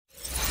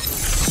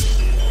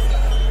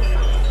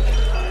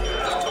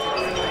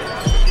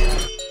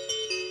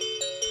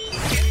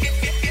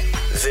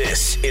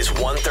is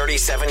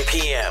 1:37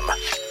 p.m.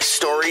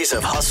 Stories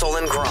of hustle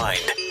and grind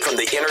from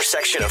the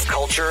intersection of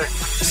culture,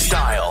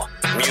 style,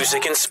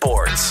 music, and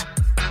sports.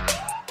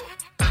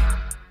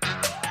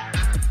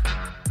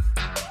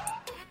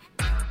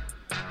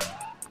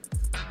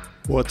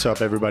 What's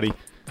up, everybody?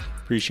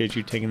 Appreciate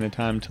you taking the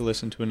time to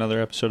listen to another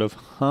episode of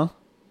Huh?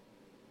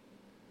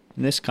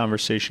 In this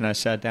conversation, I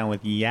sat down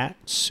with Yat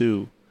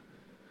Siu.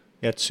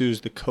 Yat Siu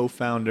is the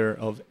co-founder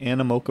of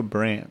Animoca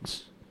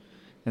Brands.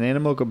 And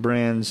Animoca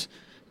Brands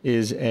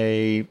is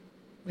a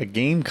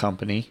game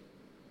company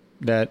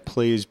that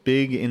plays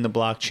big in the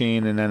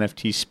blockchain and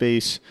NFT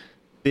space,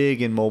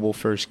 big in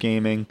mobile-first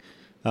gaming.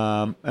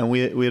 And we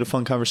had a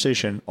fun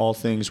conversation, all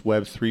things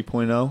Web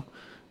 3.0.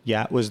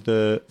 Yat was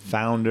the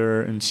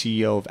founder and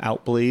CEO of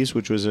Outblaze,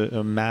 which was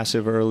a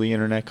massive early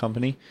internet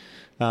company.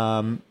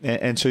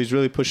 And so he's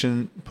really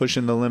pushing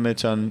the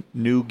limits on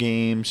new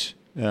games,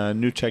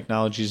 new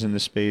technologies in the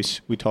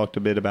space. We talked a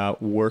bit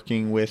about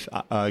working with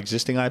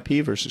existing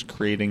IP versus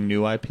creating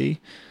new IP.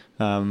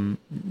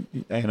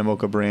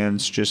 Animoca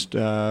Brands just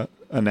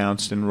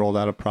announced and rolled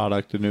out a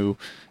product, a new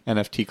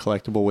NFT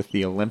collectible with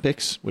the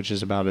Olympics, which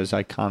is about as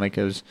iconic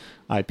as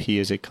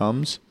IP as it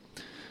comes.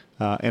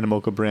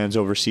 Animoca Brands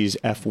oversees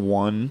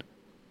F1,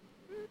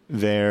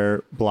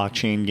 their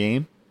blockchain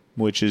game,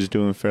 which is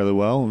doing fairly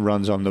well and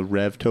runs on the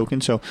Rev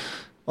token. So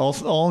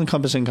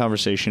all-encompassing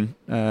conversation.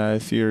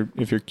 If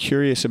you're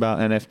curious about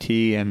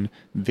NFT and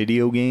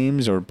video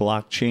games or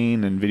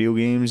blockchain and video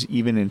games,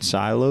 even in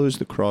silos,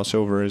 the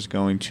crossover is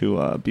going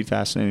to be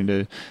fascinating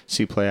to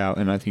see play out.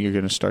 And I think you're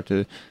going to start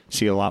to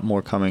see a lot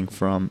more coming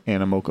from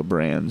Animoca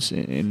Brands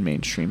in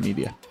mainstream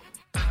media.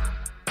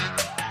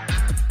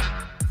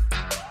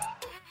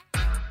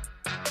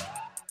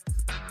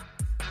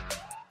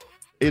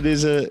 It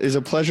is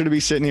a pleasure to be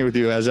sitting here with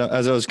you as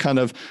I was kind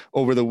of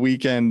over the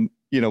weekend,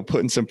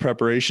 putting some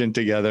preparation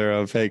together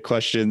of, hey,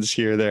 questions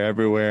here, there,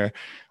 everywhere.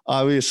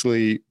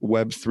 Obviously,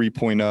 Web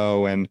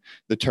 3.0 and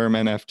the term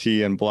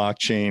NFT and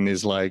blockchain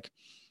is like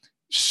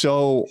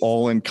so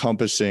all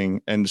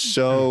encompassing and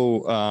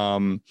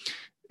so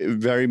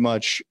very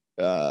much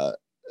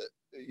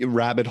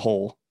rabbit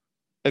hole.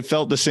 It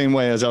felt the same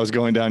way as I was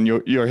going down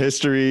your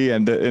history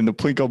and the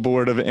Plinko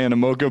board of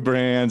Animoca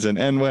Brands and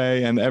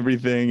Enway and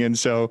everything. And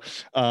so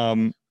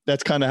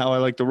that's kind of how I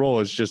like to roll.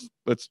 Is just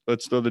let's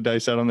throw the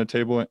dice out on the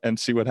table and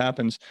see what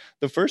happens.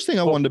 The first thing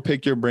I wanted to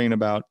pick your brain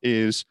about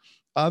is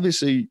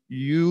obviously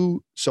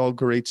you saw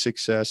great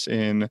success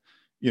in,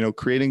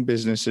 creating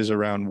businesses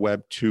around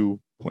Web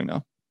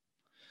 2.0.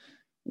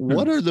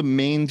 What are the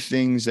main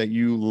things that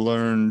you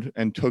learned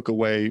and took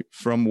away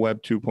from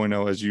Web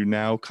 2.0 as you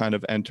now kind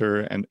of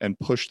enter and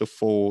push the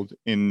fold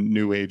in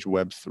new age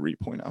Web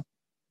 3.0?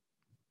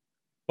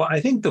 Well, I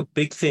think the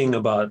big thing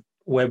about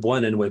Web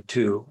 1 and Web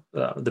 2,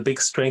 the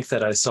big strength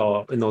that I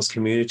saw in those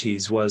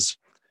communities was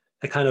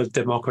a kind of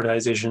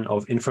democratization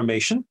of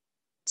information.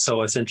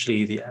 So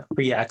essentially the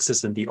free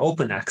access and the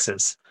open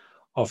access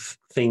of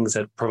things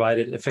that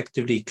provided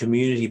effectively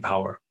community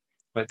power.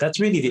 Right? That's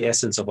really the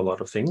essence of a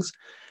lot of things.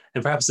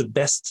 And perhaps the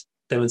best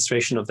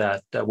demonstration of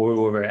that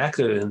we're very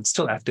active in,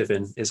 still active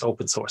in, is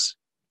open source.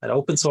 And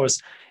open source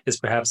is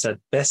perhaps that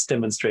best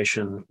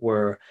demonstration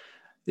where,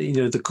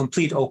 the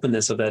complete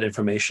openness of that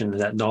information,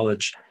 that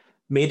knowledge,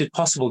 made it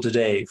possible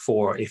today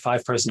for a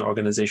 5-person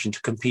organization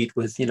to compete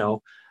with,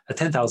 a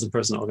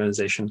 10,000-person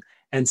organization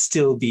and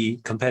still be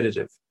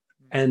competitive.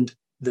 And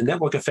the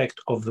network effect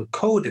of the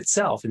code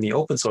itself in the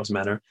open source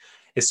manner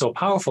is so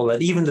powerful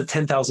that even the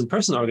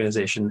 10,000-person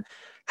organization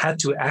had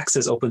to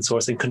access open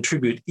source and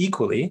contribute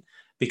equally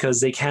because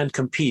they can't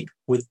compete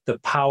with the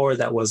power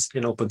that was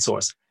in open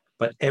source.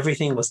 But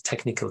everything was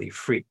technically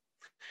free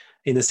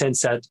in the sense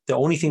that the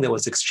only thing that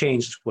was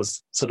exchanged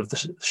was sort of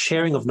the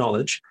sharing of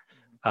knowledge.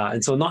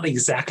 And so not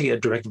exactly a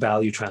direct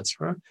value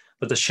transfer,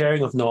 but the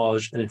sharing of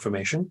knowledge and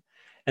information.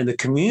 And the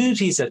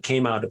communities that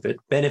came out of it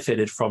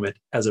benefited from it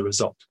as a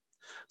result.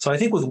 So I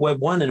think with Web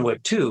 1 and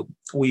Web 2,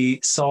 we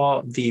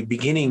saw the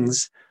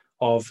beginnings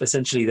of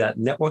essentially that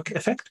network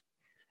effect.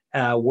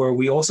 Where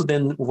we also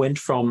then went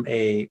from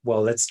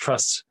let's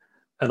trust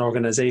an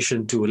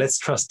organization to let's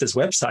trust this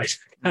website,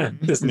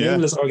 this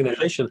nameless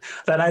organization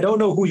that I don't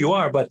know who you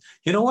are, but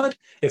you know what?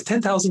 If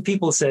 10,000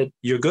 people said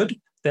you're good,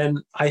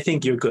 then I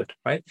think you're good,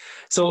 right?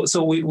 So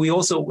we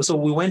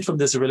went from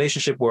this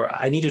relationship where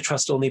I need to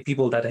trust only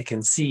people that I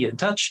can see and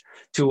touch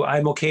to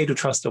I'm okay to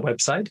trust a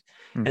website.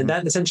 Mm-hmm. And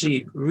that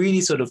essentially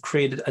really sort of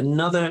created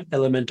another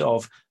element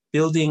of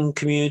building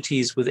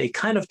communities with a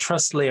kind of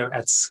trust layer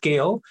at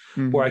scale,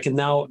 where I can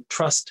now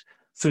trust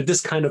through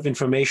this kind of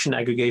information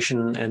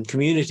aggregation and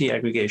community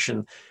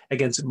aggregation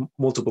against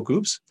multiple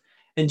groups.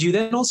 And you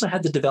then also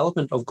had the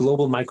development of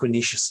global micro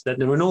niches that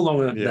were no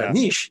longer that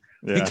niche,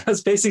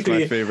 because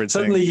basically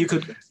suddenly you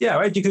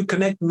could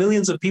connect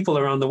millions of people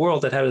around the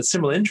world that had a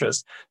similar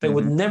interest that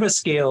would never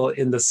scale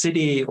in the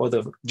city or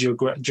the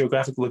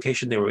geographic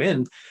location they were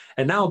in.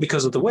 And now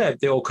because of the web,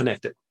 they're all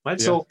connected,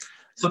 right? Yeah.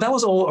 So that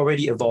was all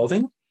already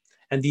evolving.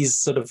 And these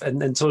sort of,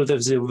 and sort of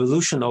there's the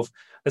evolution of,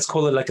 let's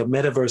call it like a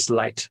metaverse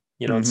light,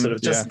 sort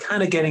of just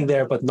kind of getting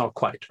there, but not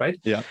quite, right?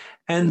 Yeah.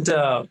 And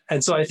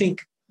so I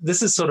think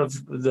this is sort of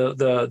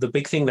the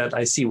big thing that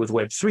I see with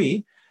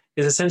Web3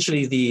 is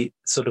essentially the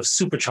sort of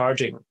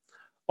supercharging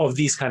of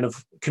these kind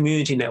of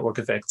community network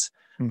effects,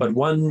 but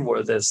one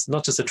where there's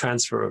not just a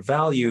transfer of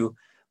value,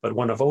 but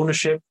one of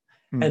ownership.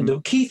 And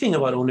the key thing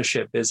about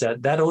ownership is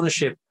that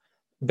ownership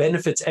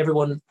benefits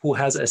everyone who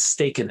has a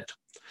stake in it.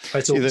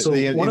 Right. So,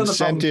 the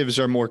incentives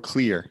are more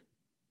clear.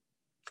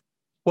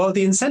 Well,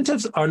 the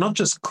incentives are not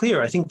just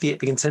clear. I think the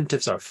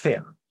incentives are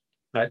fair.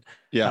 Right.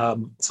 Yeah.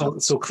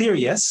 So clear,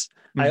 yes.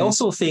 I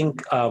also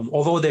think,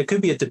 although there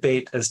could be a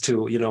debate as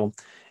to,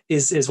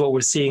 is what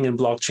we're seeing in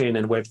blockchain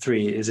and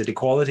Web3, is it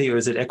equality or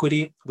is it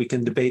equity? We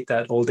can debate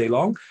that all day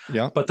long.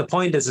 Yeah. But the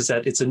point is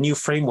that it's a new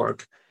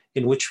framework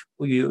in which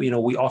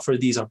we offer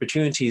these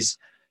opportunities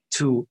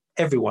to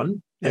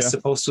everyone, as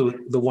opposed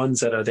to the ones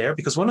that are there.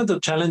 Because one of the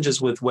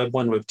challenges with Web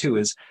 1, Web 2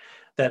 is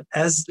that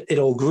as it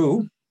all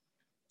grew,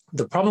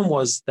 the problem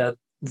was that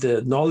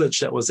the knowledge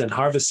that was then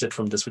harvested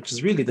from this, which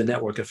is really the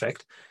network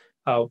effect,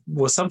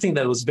 was something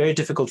that was very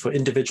difficult for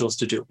individuals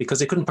to do because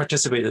they couldn't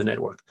participate in the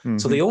network.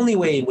 So the only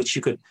way in which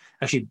you could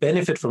actually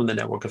benefit from the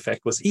network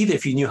effect was either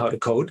if you knew how to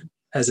code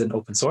as an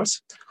open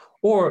source,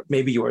 or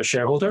maybe you were a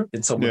shareholder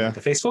in someone like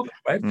Facebook,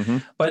 right?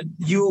 But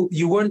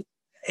you weren't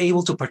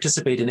able to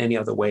participate in any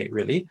other way,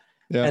 really.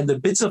 Yeah. And the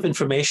bits of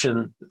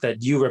information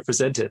that you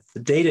represented, the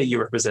data you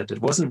represented,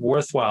 wasn't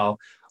worthwhile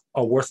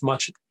or worth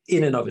much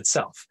in and of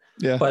itself.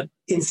 Yeah. But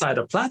inside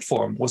a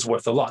platform was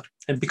worth a lot.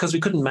 And because we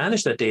couldn't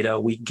manage that data,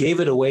 we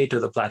gave it away to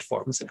the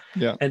platforms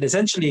and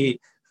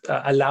essentially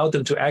allowed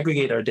them to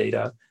aggregate our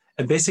data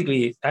and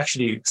basically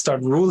actually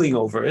start ruling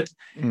over it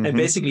and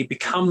basically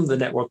become the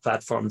network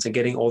platforms and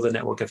getting all the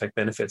network effect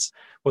benefits.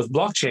 With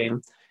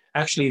blockchain,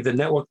 actually the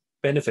network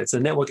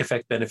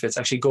effect benefits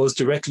actually goes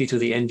directly to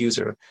the end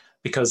user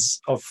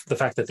because of the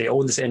fact that they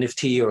own this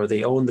NFT or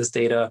they own this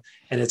data,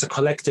 and it's a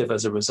collective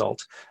as a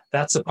result.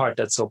 That's the part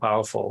that's so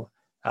powerful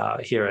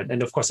here.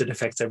 And of course, it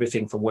affects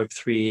everything from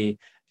Web3,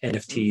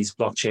 NFTs,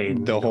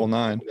 blockchain. The whole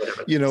nine.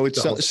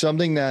 It's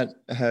something that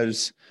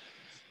has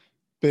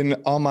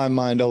been on my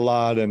mind a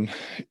lot, and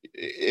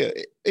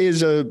it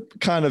is a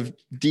kind of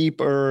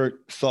deeper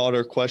thought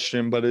or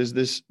question, but is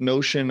this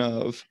notion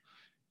of,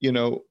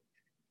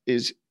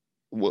 is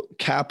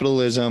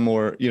capitalism,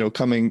 or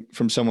coming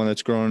from someone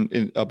that's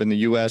grown up in the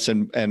US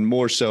and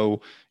more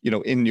so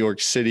in New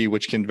York City,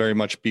 which can very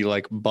much be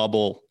like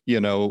bubble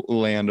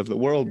land of the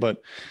world,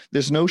 but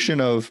this notion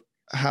of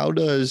how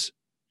does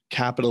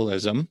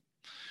capitalism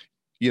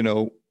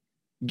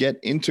get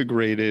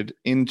integrated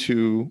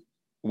into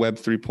Web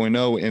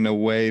 3.0 in a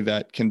way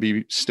that can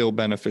be still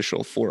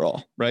beneficial for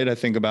all, right? I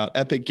think about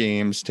Epic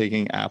Games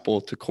taking Apple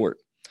to court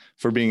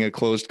for being a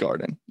closed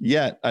garden.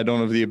 Yet I don't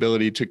have the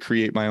ability to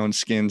create my own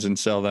skins and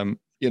sell them,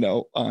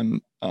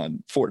 on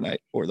Fortnite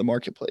or the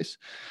marketplace.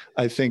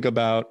 I think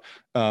about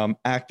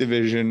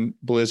Activision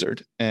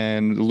Blizzard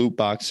and loot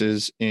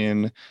boxes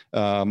in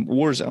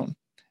Warzone.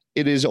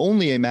 It is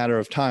only a matter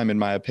of time, in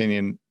my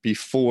opinion,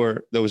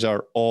 before those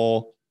are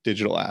all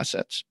digital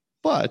assets.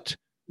 But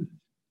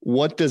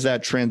what does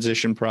that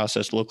transition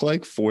process look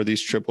like for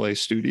these AAA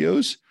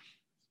studios?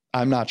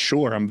 I'm not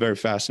sure. I'm very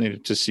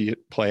fascinated to see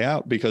it play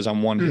out, because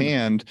on one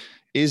hand,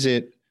 is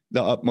it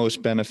the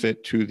utmost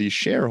benefit to the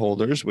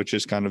shareholders, which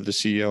is kind of the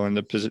CEO and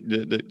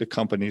the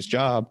company's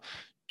job,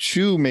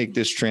 to make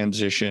this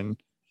transition?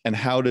 And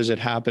how does it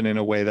happen in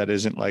a way that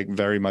isn't like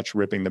very much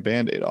ripping the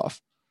Band-Aid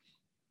off?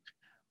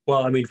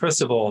 Well, I mean,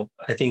 first of all,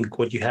 I think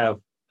what you have,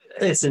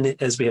 as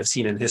we have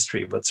seen in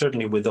history, but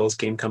certainly with those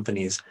game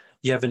companies,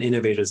 you have an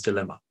innovator's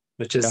dilemma,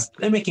 which is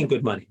they're making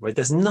good money, right?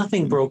 There's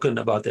nothing broken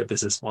about their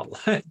business model,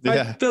 right?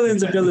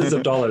 Billions and billions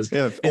of dollars.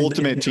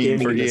 Ultimate team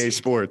for EA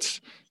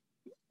Sports.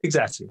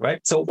 Exactly,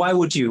 right? So why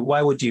would you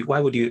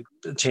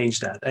change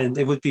that? And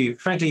it would be,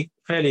 frankly,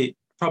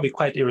 probably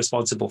quite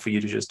irresponsible for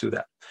you to just do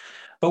that.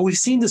 But we've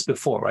seen this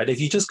before, right? If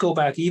you just go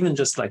back even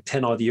just like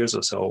 10 odd years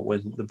or so,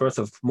 when the birth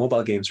of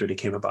mobile games really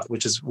came about,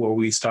 which is where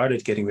we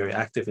started getting very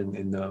active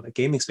in the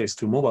gaming space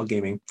through mobile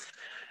gaming,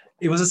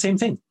 it was the same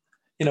thing.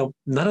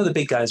 None of the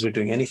big guys were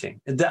doing anything.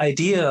 And the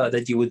idea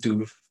that you would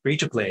do free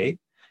to play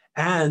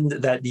and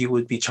that you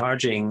would be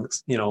charging,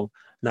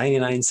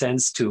 99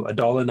 cents to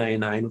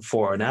 $1.99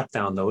 for an app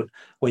download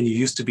when you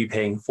used to be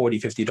paying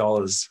 $40,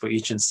 $50 for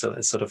each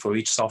for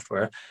each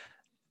software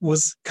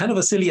was kind of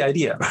a silly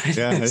idea, right?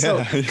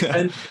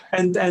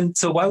 And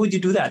so why would you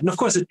do that? And of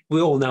course,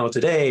 we all know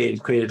today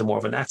it created more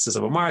of an access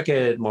of a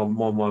market,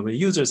 more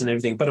users and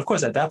everything. But of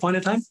course, at that point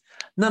in time,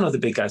 none of the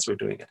big guys were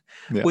doing it,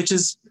 which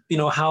is,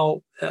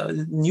 how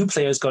new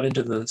players got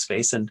into the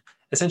space. And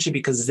essentially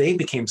because they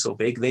became so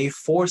big, they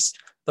forced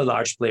the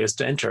large players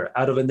to enter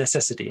out of a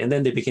necessity. And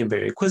then they became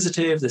very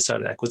acquisitive. They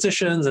started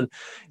acquisitions. And,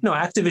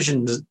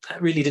 Activision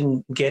really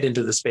didn't get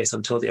into the space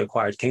until they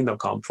acquired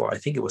King.com for, I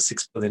think it was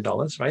 $6 billion,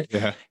 right?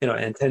 Yeah.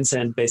 And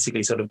Tencent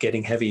basically sort of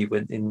getting heavy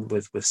with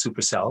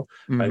Supercell,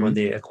 right? When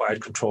they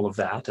acquired control of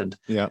that. And,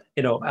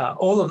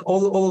 all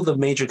of the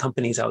major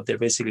companies out there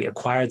basically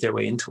acquired their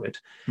way into it.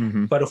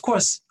 But of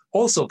course,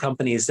 also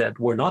companies that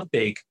were not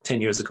big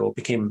 10 years ago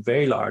became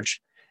very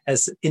large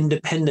as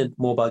independent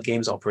mobile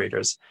games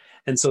operators.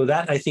 And so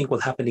that, I think, will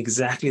happen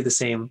exactly the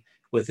same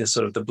with this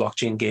sort of the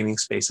blockchain gaming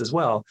space as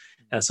well,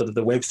 as sort of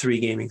the Web3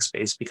 gaming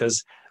space,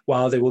 because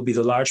while there will be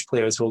the large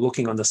players who are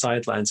looking on the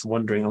sidelines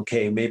wondering,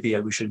 okay, maybe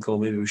we should go,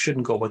 maybe we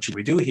shouldn't go, what should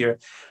we do here?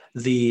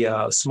 The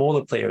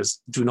smaller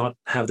players do not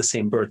have the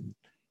same burden,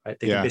 right?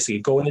 They can basically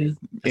go in,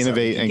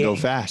 innovate and go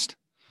fast.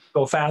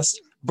 Go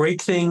fast,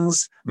 break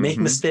things, make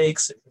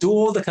mistakes, do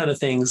all the kind of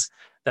things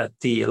that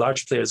the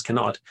large players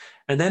cannot.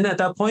 And then at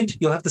that point,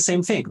 you'll have the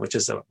same thing, which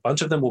is a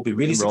bunch of them will be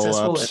really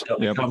successful and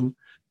they'll become,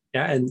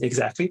 and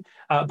exactly.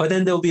 But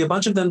then there'll be a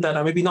bunch of them that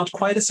are maybe not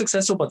quite as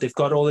successful, but they've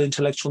got all the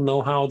intellectual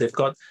know-how, they've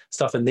got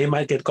stuff, and they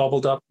might get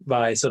gobbled up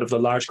by sort of the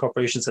large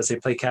corporations as they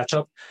play catch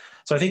up.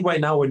 So I think right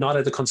now we're not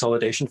at the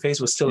consolidation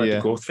phase, we're still at the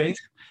growth phase.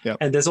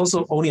 And there's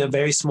also only a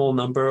very small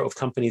number of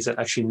companies that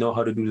actually know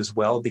how to do this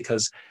well,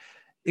 because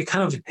it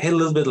kind of hit a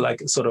little bit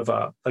like sort of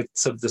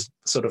this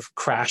sort of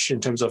crash in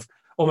terms of,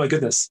 oh my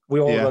goodness, we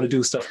all want to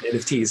do stuff in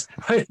NFTs.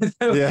 Right?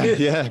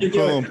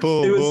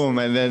 Boom.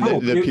 And then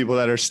the people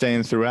that are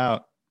staying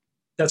throughout.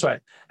 That's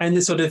right.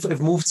 And so they've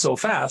moved so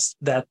fast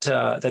that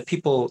that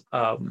people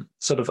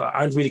sort of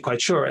aren't really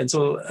quite sure. And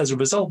so as a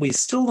result, we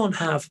still don't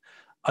have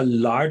a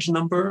large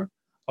number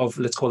of,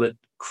 let's call it,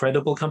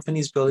 credible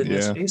companies building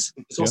this space.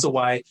 It's also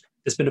why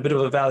there's been a bit of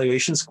a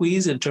valuation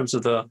squeeze in terms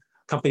of the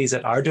companies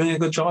that are doing a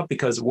good job,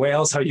 because where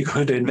else are you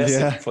going to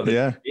invest in for the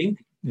time being?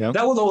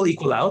 That will all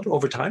equal out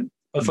over time.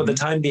 But for the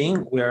time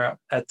being, we're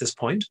at this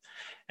point,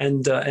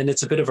 and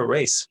it's a bit of a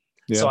race.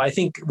 So I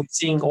think we're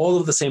seeing all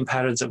of the same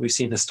patterns that we've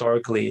seen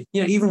historically,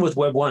 even with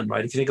Web 1,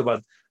 right? If you think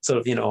about sort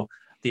of,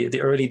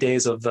 the early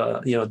days of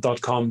the,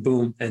 .com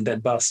boom and then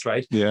bust,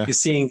 right? You're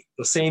seeing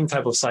the same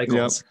type of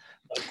cycles.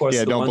 Of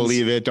course, don't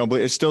believe it.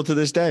 It's still to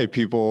this day,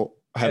 people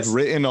have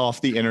written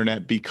off the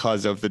internet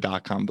because of the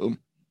 .com boom.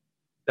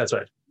 That's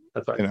right.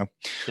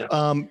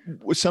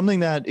 Something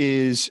that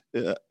is,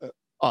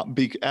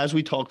 as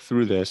we talk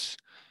through this,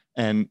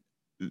 and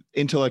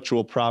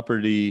intellectual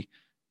property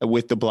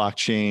with the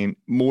blockchain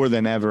more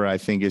than ever, I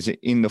think, is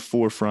in the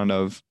forefront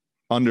of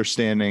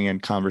understanding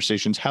and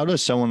conversations. How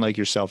does someone like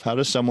yourself, how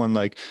does someone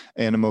like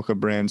Animoca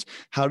Brands,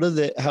 how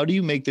do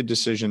you make the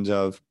decisions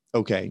of,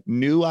 okay,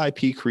 new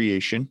IP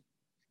creation,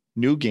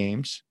 new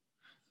games,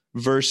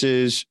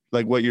 versus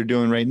like what you're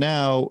doing right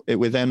now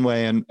with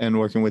Enway and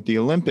working with the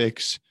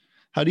Olympics?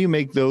 How do you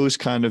make those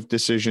kind of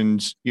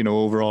decisions,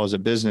 overall as a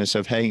business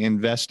of, hey,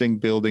 investing,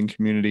 building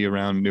community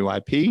around new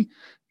IP,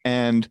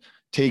 and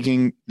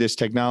taking this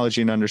technology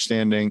and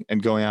understanding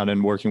and going out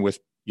and working with,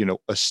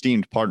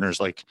 esteemed partners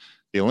like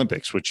the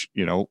Olympics, which,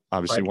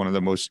 obviously one of the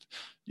most,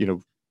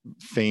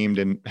 famed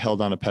and held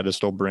on a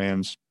pedestal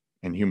brands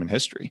in human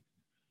history.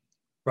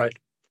 Right.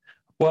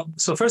 Well,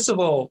 so first of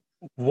all,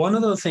 one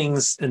of the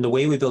things in the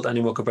way we built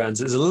Animoca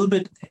Brands is a little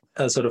bit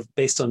sort of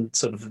based on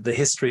sort of the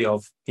history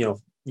of,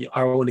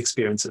 our own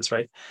experiences,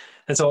 right?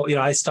 And so,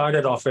 I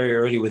started off very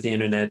early with the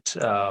internet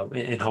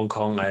in Hong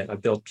Kong. I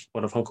built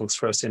one of Hong Kong's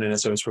first internet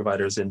service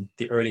providers in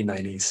the early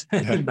 90s,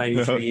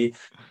 93,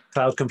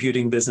 cloud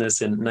computing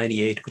business in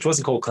 98, which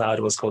wasn't called cloud,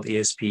 it was called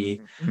ASP,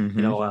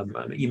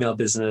 email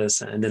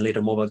business, and then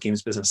later mobile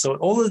games business. So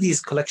all of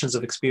these collections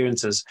of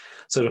experiences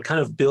sort of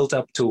kind of built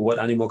up to what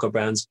Animoca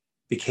Brands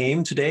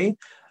became today,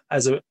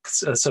 as a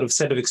sort of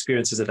set of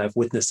experiences that I've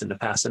witnessed in the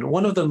past. And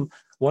one of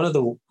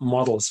the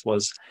models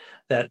was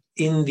that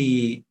in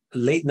the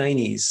late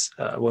 90s,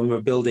 when we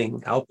were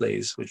building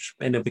Outblaze, which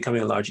ended up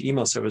becoming a large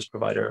email service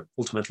provider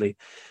ultimately,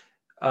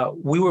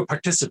 we were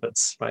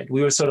participants, right?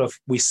 We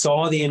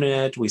saw the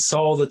internet, we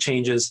saw all the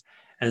changes,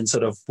 and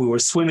sort of we were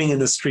swimming in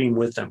the stream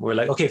with them. We're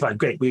like, okay, fine,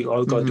 great, we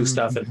all go do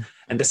stuff,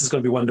 and this is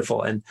going to be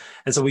wonderful. And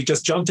so we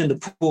just jumped in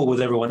the pool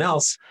with everyone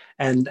else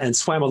and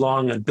swam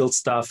along and built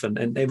stuff,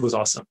 and it was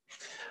awesome.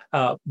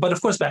 But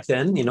of course, back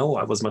then,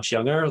 I was much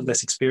younger,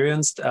 less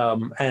experienced,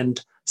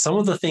 and some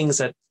of the things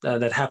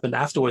that happened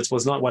afterwards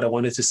was not what I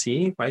wanted to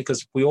see, right?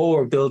 Because we all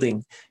were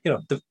building,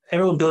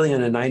 everyone building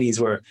in the 90s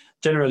were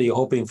generally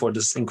hoping for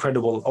this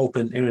incredible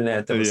open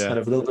internet that was kind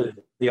of a little bit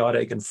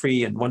chaotic and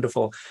free and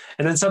wonderful.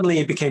 And then suddenly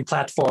it became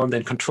platformed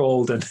and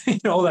controlled and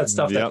all that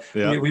stuff that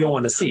we don't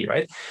want to see,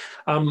 right?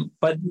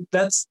 But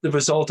that's the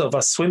result of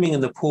us swimming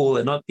in the pool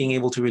and not being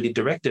able to really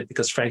direct it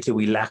because, frankly,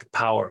 we lacked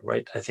power,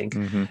 right? I think.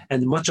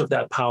 And much of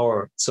that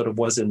power sort of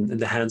was in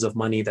the hands of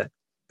money that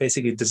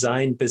basically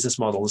designed business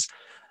models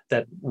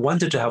that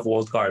wanted to have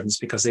walled gardens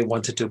because they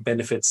wanted to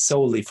benefit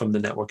solely from the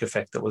network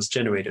effect that was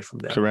generated from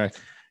there. Correct.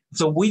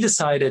 So we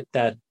decided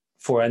that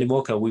for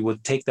Animoca, we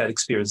would take that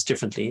experience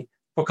differently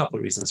for a couple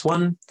of reasons.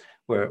 One,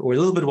 we're a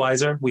little bit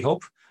wiser, we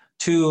hope.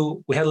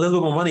 Two, we had a little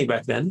bit more money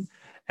back then.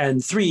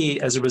 And three,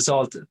 as a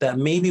result, that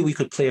maybe we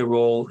could play a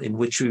role in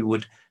which we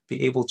would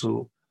be able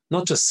to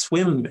not just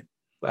swim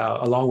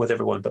along with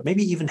everyone, but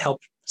maybe even help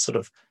sort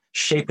of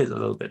shape it a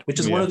little bit, which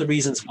is one of the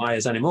reasons why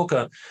as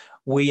Animoca,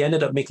 we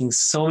ended up making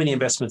so many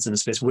investments in the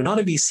space. We're not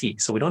a VC,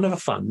 so we don't have a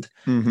fund.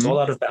 It's all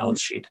out of balance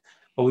sheet.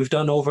 But we've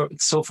done over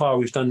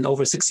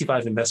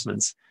 65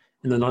 investments.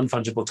 in the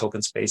non-fungible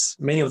token space.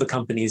 Many of the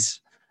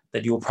companies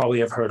that you will probably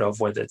have heard of,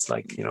 whether it's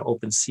like,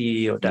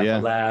 OpenSea or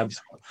Dapper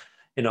Labs,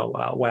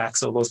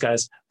 Wax, or those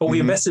guys. But we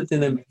invested in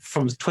them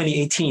from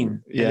 2018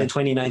 and then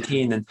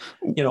 2019, and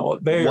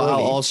very while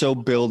early. Also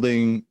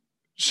building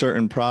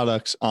certain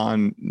products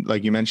on,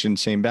 like you mentioned,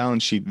 same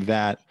balance sheet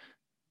that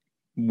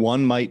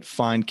one might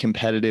find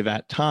competitive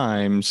at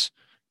times,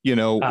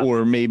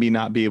 or maybe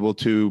not be able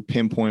to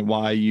pinpoint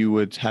why you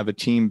would have a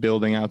team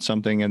building out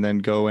something and then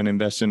go and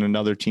invest in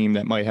another team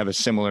that might have a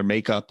similar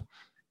makeup,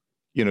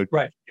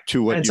 right,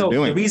 to what you're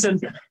doing. The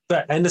reason,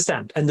 but I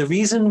understand. And the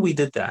reason we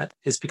did that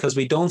is because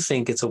we don't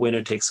think it's a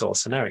winner takes all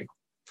scenario.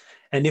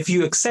 And if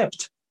you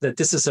accept that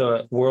this is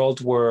a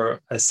world where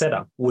a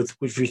setup with,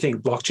 if you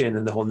think blockchain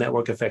and the whole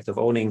network effect of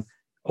owning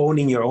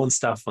your own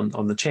stuff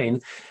on the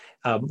chain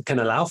can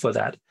allow for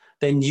that,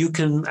 then you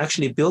can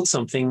actually build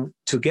something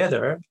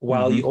together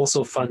while you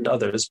also fund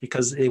others,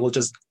 because it will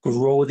just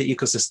grow the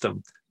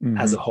ecosystem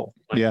as a whole.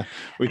 Right? Yeah.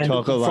 We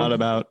talk a lot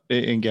about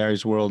in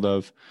Gary's world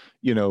of,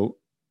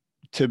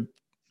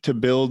 to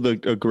build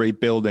a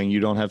great building, you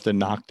don't have to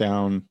knock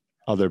down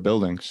other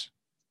buildings.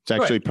 It's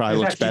actually probably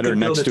looks better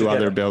next to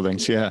other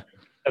buildings. Yeah.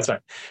 That's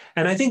right.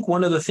 And I think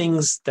one of the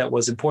things that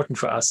was important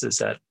for us is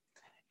that,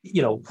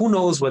 who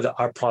knows whether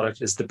our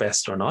product is the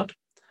best or not,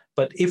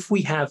 but if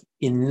we have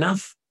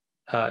enough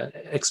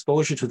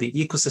exposure to the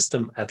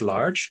ecosystem at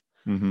large,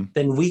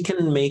 then we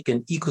can make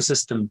an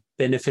ecosystem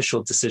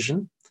beneficial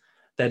decision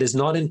that is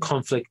not in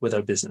conflict with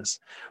our business,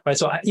 right?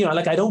 So,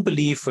 I don't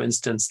believe, for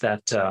instance,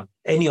 that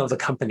any of the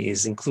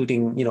companies,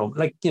 including,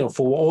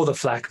 for all the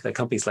flack that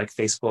companies like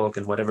Facebook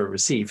and whatever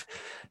receive,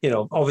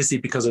 obviously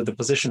because of the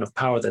position of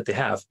power that they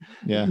have,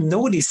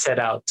 nobody set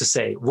out to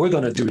say, we're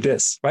going to do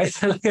this, right?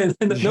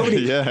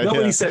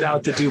 Nobody set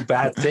out to do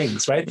bad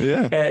things, right?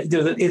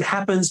 It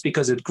happens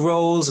because it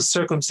grows, the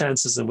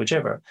circumstances and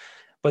whichever.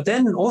 But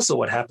then also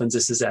what happens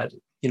is that,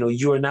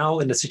 you are now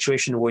in a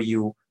situation where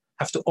you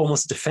have to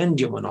almost defend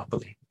your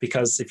monopoly,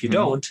 because if you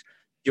don't,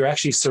 you're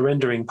actually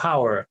surrendering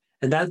power,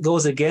 and that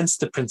goes against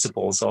the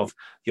principles of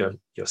your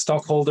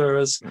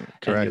stockholders,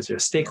 and your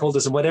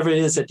stakeholders, and whatever it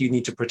is that you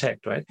need to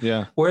protect, right?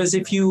 Yeah. Whereas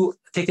if you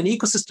take an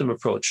ecosystem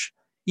approach,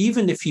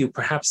 even if you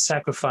perhaps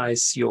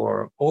sacrifice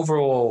your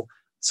overall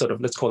sort of,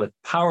 let's call it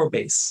power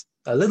base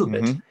a little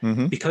bit,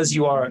 because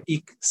you are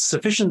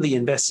sufficiently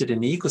invested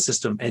in the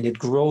ecosystem and it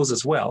grows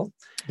as well,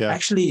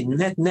 actually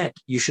net,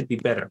 you should be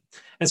better.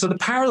 And so the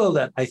parallel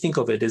that I think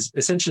of it is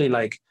essentially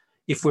like,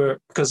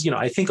 because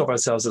I think of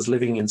ourselves as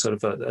living in sort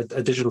of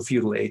a digital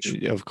feudal age.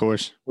 Yeah, of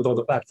course. With all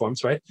the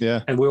platforms, right?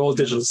 Yeah. And we're all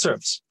digital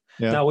serfs.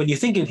 Yeah. Now, when you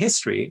think in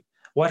history,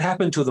 what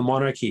happened to the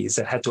monarchies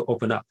that had to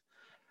open up?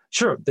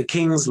 Sure, the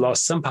kings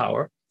lost some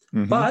power,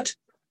 but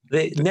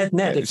they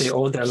net, if they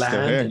own their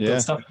land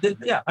and stuff.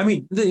 I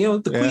mean,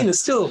 the queen is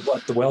still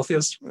the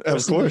wealthiest.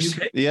 Of course.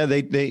 Yeah.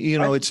 They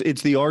right?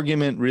 it's the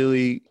argument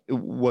really,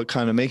 what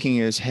kind of making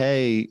is,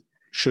 hey,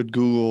 should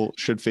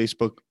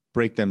Facebook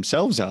break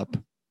themselves up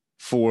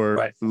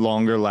for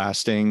longer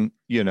lasting,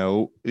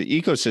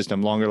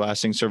 ecosystem, longer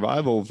lasting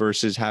survival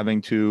versus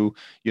having to,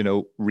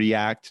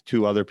 react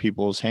to other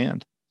people's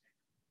hand.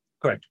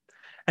 Correct.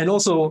 And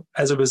also,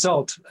 as a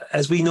result,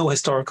 as we know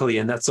historically,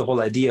 and that's the whole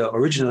idea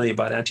originally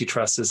about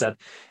antitrust, is that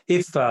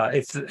if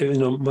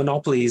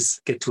monopolies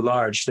get too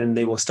large, then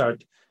they will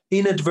start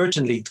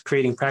inadvertently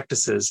creating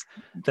practices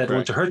that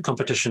want to hurt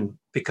competition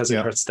because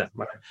it hurts them.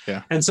 Right?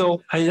 Yeah. And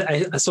so,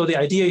 so the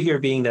idea here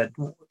being that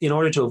in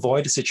order to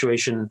avoid a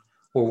situation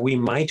where we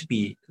might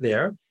be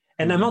there,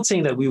 and I'm not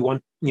saying that we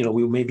want,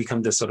 we may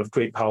become this sort of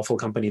great, powerful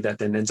company that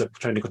then ends up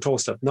trying to control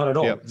stuff. Not at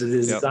all. Yep. The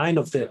design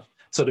of the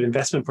sort of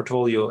investment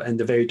portfolio and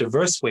the very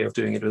diverse way of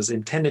doing it was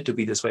intended to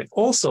be this way.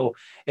 Also,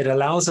 it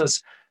allows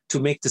us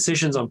to make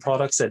decisions on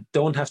products that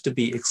don't have to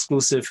be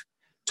exclusive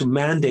to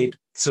mandate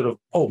sort of,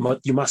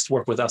 you must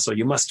work with us, or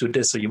you must do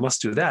this, or you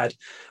must do that,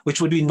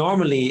 which would be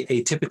normally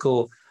a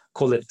typical,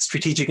 call it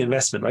strategic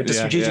investment, right? The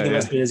strategic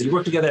investment is you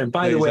work together, and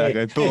by the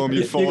way, boom,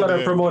 you got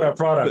to promote our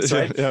products,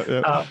 right?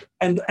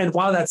 And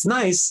while that's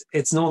nice,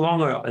 it's no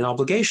longer an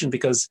obligation,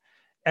 because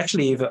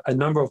actually if a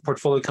number of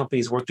portfolio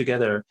companies work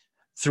together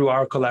through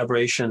our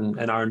collaboration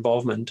and our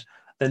involvement,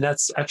 then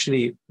that's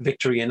actually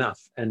victory enough,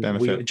 and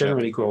we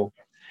generally grow.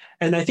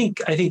 And I think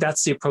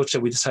that's the approach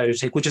that we decided to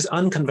take, which is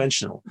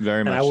unconventional.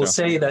 Very much. And I will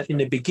say that in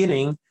the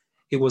beginning,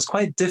 it was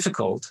quite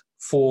difficult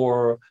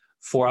for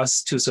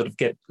us to sort of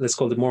get, let's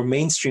call it, more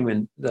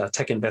mainstream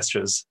tech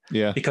investors.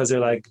 Yeah. Because they're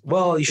like,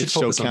 well, you should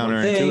focus on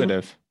one thing.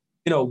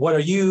 Counterintuitive. What are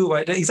you?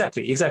 Right?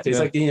 Exactly. Yeah. It's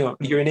like,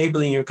 you're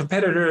enabling your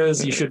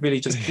competitors. You should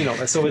really just,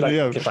 so we're like,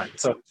 okay, fine.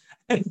 So.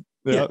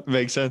 Yeah,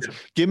 makes sense.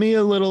 Give me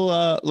a little,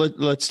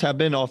 let's tap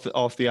in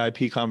off the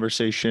IP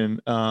conversation.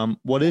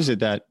 What is it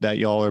that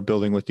y'all are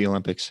building with the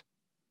Olympics?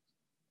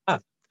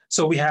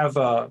 So we have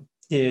the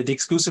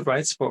exclusive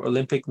rights for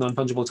Olympic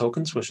non-fungible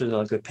tokens, which are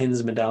like the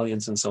pins,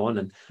 medallions, and so on.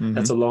 And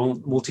that's a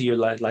long multi-year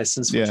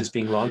license, which is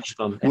being launched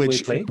on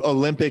Which Play.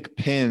 Olympic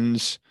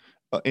pins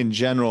in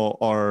general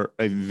are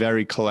a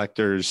very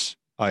collector's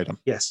item.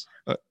 Yes,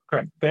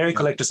 correct. Very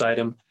collector's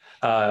item.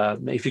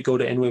 If you go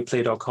to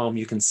nwayplay.com,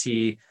 you can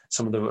see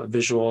some of the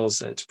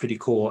visuals. It's pretty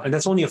cool. And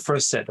that's only a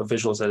first set of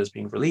visuals that is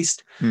being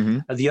released.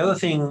 The other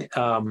thing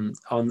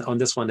on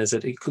this one is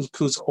that it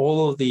includes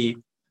all of the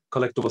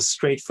collectibles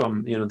straight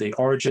from, the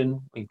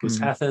origin,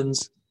 includes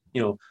Athens,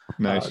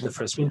 the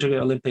first Winter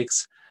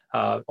Olympics,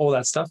 all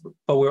that stuff.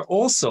 But we're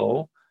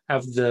also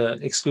have the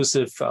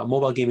exclusive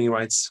mobile gaming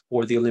rights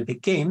for the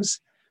Olympic Games,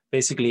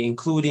 basically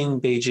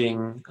including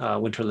Beijing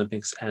Winter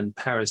Olympics and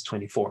Paris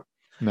 24.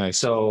 Nice.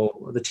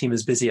 So the team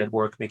is busy at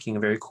work making a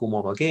very cool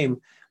mobile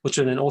game, which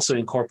will then also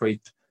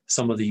incorporate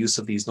some of the use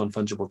of these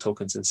non-fungible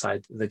tokens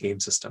inside the game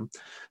system.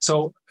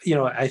 So,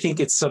 I think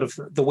it's sort of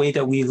the way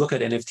that we look at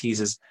NFTs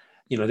is,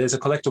 there's a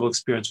collectible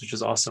experience, which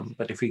is awesome.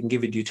 But if we can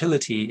give it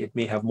utility, it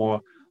may have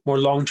more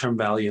long-term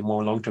value,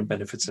 more long-term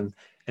benefits, and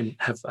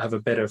have a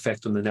better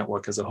effect on the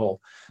network as a whole.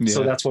 Yeah.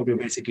 So that's what we're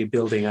basically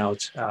building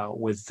out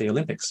with the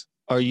Olympics.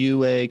 Are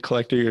you a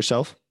collector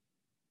yourself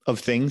of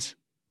things?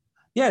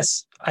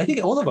 Yes, I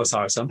think all of us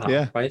are somehow.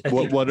 Yeah. Right.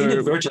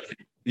 Inadvertently.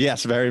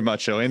 Yes, very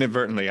much so.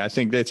 Inadvertently, I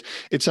think it's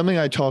something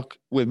I talk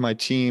with my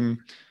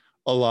team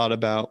a lot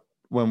about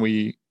when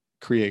we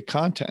create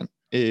content.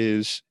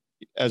 Is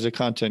as a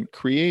content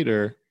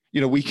creator,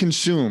 we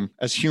consume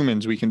as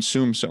humans. We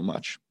consume so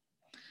much.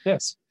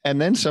 Yes.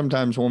 And then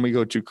sometimes when we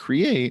go to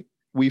create,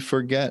 we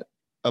forget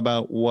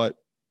about what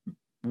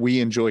we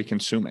enjoy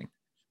consuming.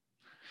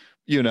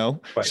 Right.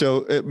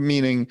 So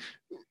meaning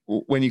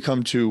when you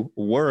come to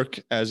work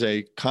as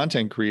a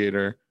content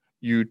creator,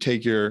 you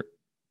take your,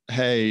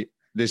 hey,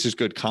 this is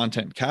good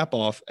content cap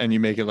off, and you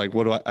make it like,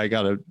 what do I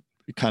got to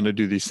kind of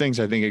do these things.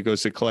 I think it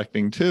goes to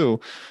collecting too.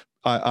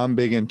 I'm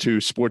big into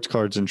sports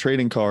cards and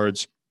trading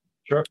cards.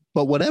 Sure.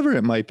 But whatever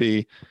it might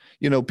be,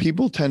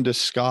 people tend to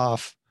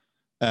scoff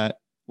at,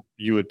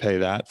 you would pay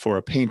that for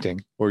a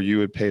painting, or you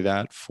would pay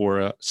that for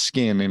a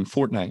skin in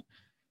Fortnite.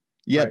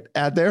 Yet right.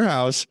 At their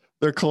house,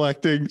 they're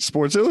collecting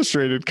Sports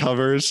Illustrated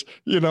covers,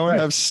 and right.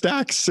 have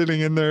stacks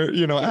sitting in their,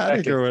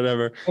 attic or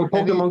whatever. Or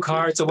Pokemon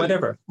cards or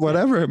whatever.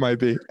 Whatever it might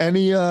be.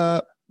 Any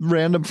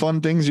random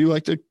fun things you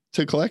like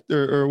to collect,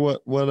 or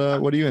what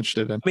are you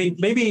interested in? I mean,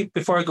 maybe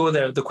before I go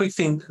there, the quick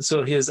thing.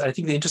 So I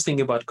think the interesting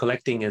thing about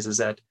collecting is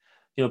that,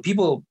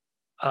 people,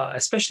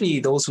 especially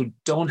those who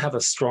don't have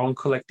a strong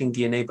collecting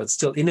DNA, but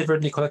still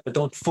inadvertently collect, but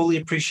don't fully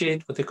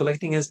appreciate what they're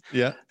collecting is,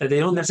 yeah, that they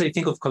don't necessarily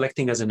think of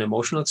collecting as an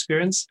emotional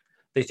experience.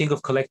 They think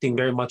of collecting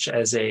very much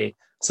as a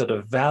sort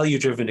of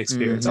value-driven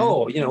experience.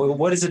 Mm-hmm. Oh,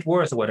 what is it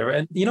worth or whatever.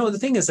 And, the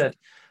thing is that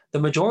the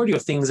majority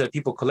of things that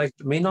people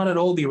collect may not at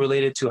all be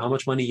related to how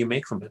much money you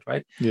make from it,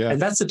 right? Yeah. And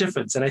that's the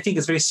difference. And I think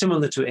it's very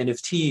similar to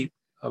NFT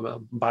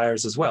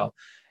buyers as well.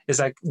 It's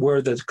like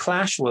where the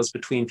clash was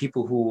between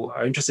people who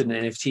are interested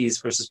in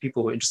NFTs versus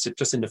people who are interested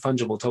just in the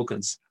fungible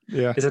tokens.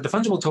 Yeah. Is that the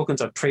fungible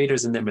tokens are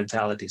traders in their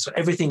mentality. So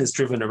everything is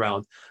driven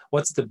around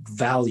what's the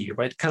value,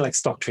 right? Kind of like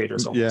stock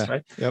traders almost, yeah.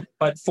 right? Yep.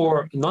 But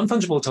for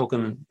non-fungible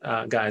token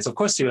guys, of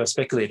course you have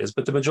speculators,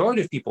 but the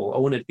majority of people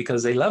own it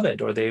because they love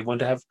it, or they want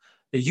to have,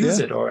 they use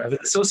it, or have an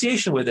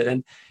association with it.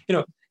 And,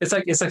 it's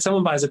like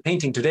someone buys a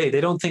painting today. They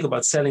don't think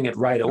about selling it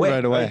right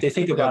away. Right? They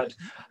think about,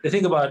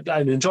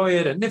 I enjoy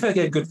it. And if I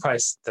get a good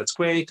price, that's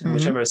great, mm-hmm.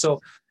 whichever. So,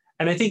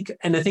 and I think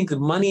the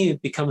money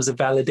becomes a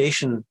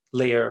validation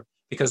layer,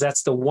 because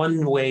that's the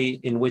one way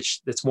in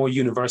which it's more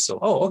universal.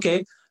 Oh,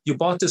 okay. You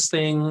bought this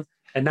thing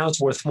and now it's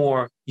worth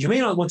more. You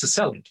may not want to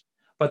sell it,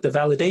 but the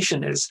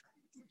validation is,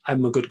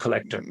 I'm a good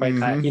collector, right?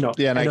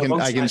 Mm-hmm. And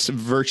I can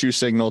virtue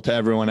signal to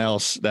everyone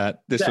else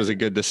that this was a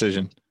good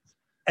decision.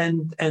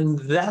 And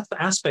that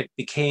aspect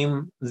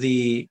became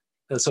the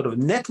sort of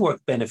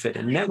network benefit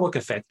and network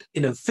effect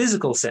in a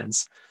physical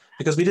sense,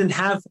 because we didn't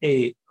have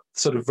a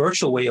sort of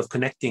virtual way of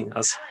connecting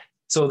us.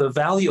 So the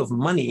value of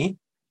money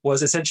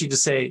was essentially to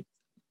say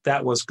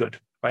that was good,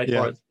 right?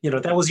 Yeah. Or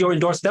that was your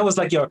endorsement. That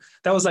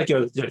was like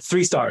your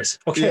 3 stars.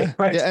 Okay, yeah.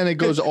 right. Yeah, and it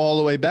goes all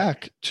the way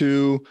back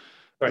to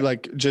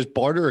like just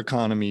barter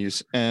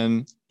economies.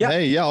 And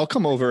hey, I'll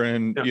come over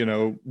and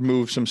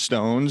move some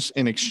stones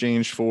in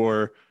exchange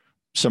for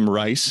some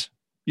rice,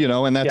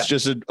 and that's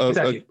just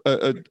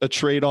a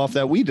trade-off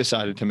that we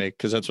decided to make,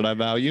 because that's what I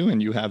value,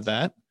 and you have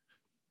that.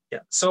 Yeah.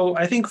 So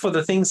I think for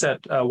the things that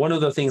one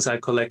of the things I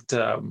collect,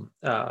 and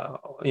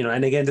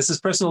again, this is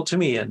personal to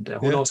me, and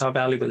who knows how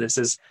valuable this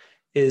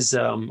is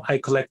I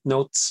collect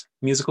notes,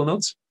 musical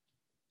notes.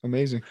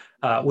 Amazing.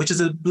 Which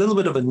is a little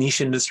bit of a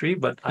niche industry,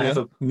 but I have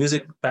a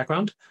music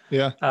background.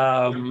 Yeah.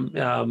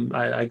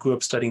 I grew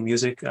up studying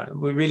music.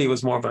 Really, it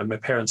was more of my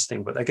parents'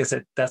 thing, but I guess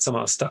that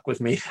somehow stuck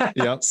with me.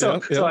 So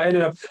I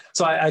ended up.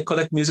 So I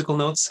collect musical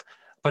notes,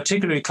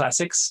 particularly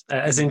classics.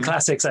 As in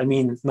classics, I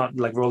mean not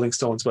like Rolling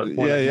Stones, but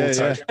more like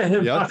Mozart,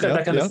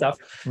 that kind of stuff.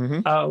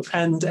 Mm-hmm.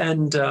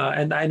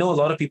 And I know a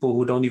lot of people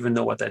who don't even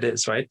know what that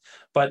is, right?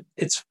 But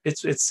it's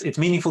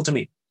meaningful to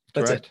me.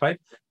 That's it, right?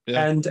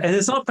 Yeah. And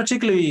it's not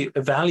particularly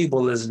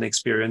valuable as an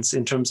experience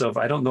in terms of,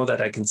 I don't know that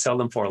I can sell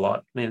them for a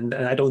lot, and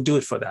I don't do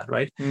it for that,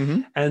 right?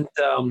 Mm-hmm.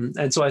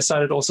 And so I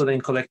started also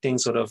then collecting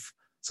sort of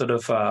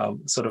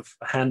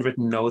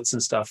handwritten notes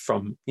and stuff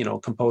from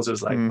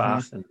composers like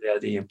Bach and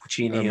Verdi and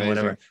Puccini and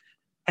whatever.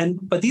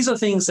 But these are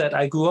things that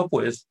I grew up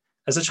with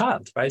as a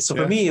child, right? So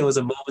for me, it was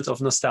a moment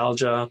of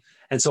nostalgia.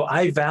 And so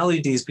I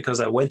valued these because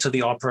I went to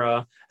the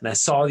opera and I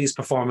saw these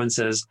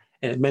performances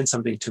and it meant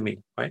something to me,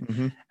 right?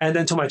 Mm-hmm. And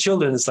then to my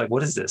children, it's like,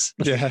 what is this?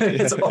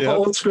 It's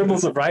all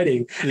scribbles of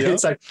writing.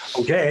 It's like,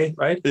 okay,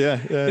 right?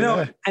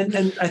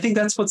 And I think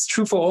that's what's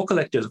true for all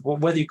collectors,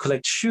 whether you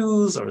collect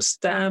shoes or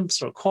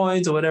stamps or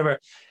coins or whatever.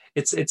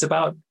 It's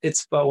about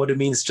what it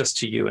means just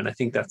to you. And I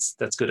think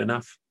that's good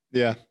enough.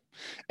 Yeah.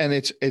 And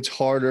it's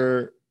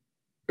harder,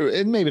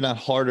 and maybe not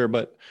harder,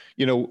 but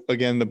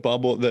again, the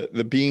bubble,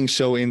 the being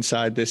so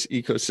inside this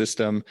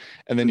ecosystem,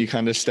 and then you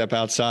kind of step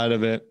outside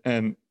of it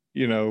and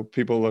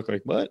people look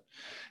like, what?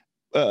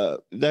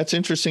 That's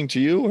interesting to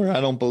you, or I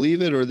don't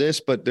believe it, or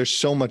this, but there's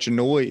so much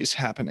noise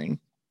happening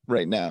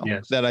right now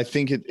that I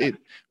think it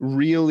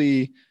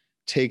really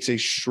takes a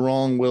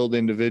strong-willed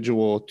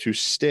individual to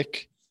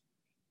stick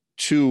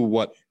to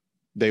what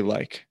they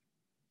like.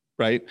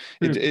 Right.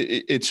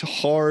 It's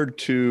hard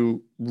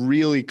to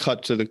really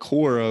cut to the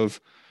core of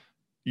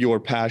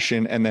your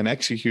passion and then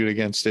execute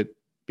against it,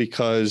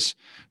 because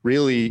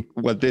really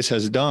what this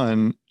has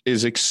done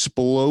is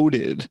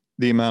exploded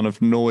the amount of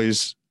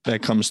noise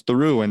that comes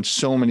through, and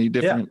so many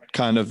different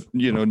kind of,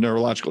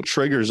 neurological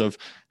triggers of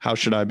how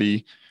should I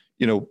be,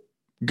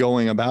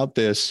 going about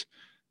this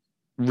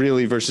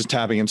really, versus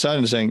tapping inside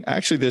and saying,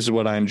 actually, this is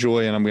what I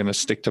enjoy and I'm going to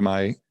stick to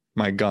my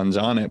guns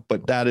on it.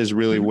 But that is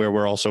really where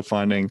we're also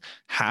finding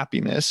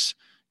happiness,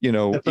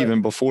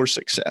 even before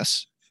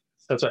success.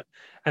 That's right.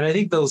 And I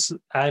think those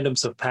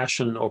items of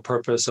passion or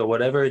purpose or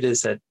whatever it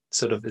is that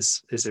sort of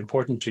is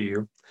important to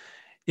you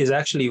is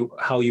actually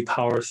how you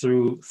power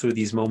through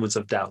these moments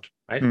of doubt,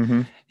 right?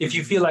 Mm-hmm. If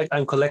you feel like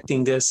I'm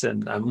collecting this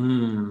and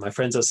my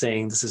friends are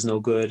saying this is no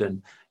good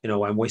and,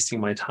 I'm wasting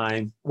my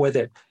time,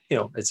 whether,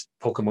 it's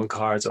Pokemon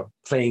cards or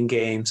playing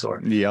games or,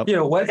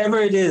 whatever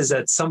it is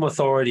that some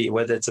authority,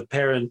 whether it's a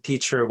parent,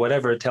 teacher,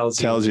 whatever tells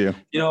you,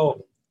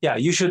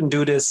 you shouldn't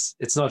do this.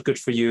 It's not good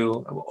for you.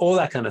 All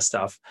that kind of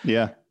stuff.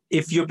 Yeah.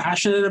 If you're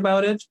passionate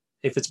about it,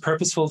 if it's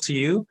purposeful to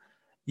you,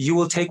 you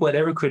will take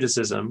whatever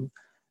criticism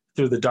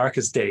through the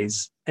darkest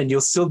days and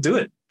you'll still do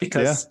it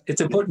because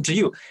it's important to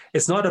you.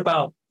 It's not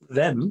about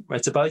them, right?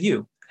 It's about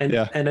you.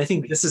 And I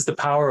think this is the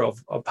power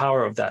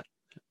of that.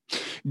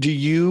 Do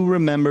you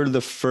remember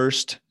the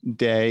first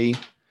day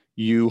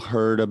you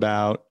heard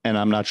about, and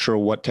I'm not sure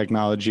what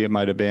technology it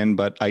might have been,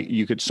 but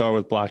you could start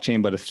with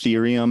blockchain, but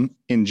Ethereum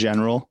in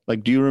general?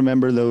 Like, do you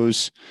remember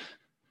those,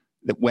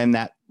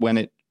 when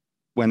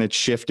it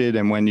shifted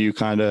and when you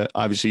kind of,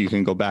 obviously you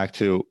can go back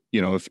to,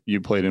 if you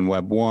played in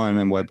Web 1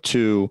 and Web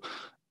 2,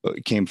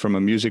 came from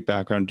a music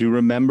background. Do you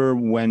remember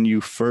when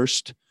you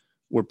first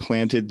were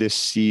planted this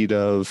seed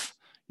of,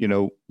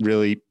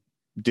 really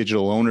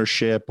digital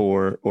ownership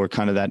or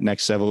kind of that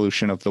next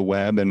evolution of the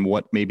web, and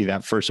what maybe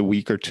that first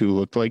week or two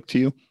looked like to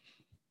you?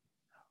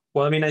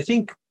 Well, I mean, I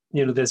think,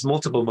 there's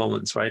multiple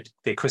moments, right?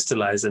 They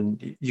crystallize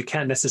and you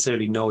can't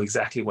necessarily know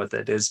exactly what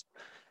that is.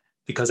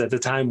 Because at the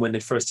time when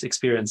it first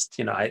experienced,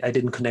 I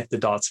didn't connect the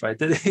dots, right?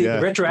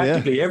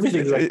 Retroactively,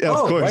 everything's like, of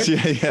course,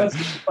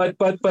 right?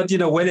 But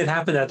when it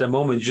happened at the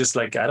moment, you're just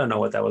like, I don't know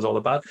what that was all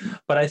about.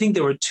 But I think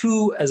there were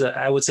two,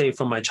 I would say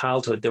from my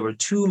childhood, there were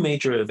two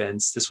major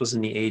events. This was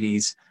in the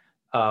 80s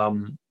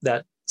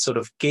that sort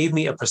of gave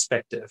me a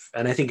perspective.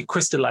 And I think it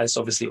crystallized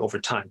obviously over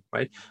time,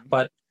 right?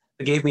 But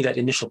it gave me that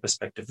initial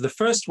perspective. The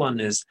first one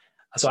is,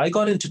 so I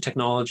got into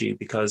technology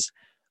because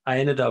I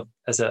ended up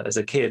as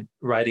a kid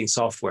writing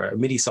software,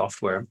 MIDI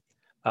software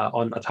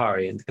on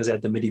Atari, and because I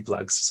had the MIDI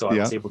plugs, so I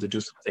was able to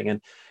do something.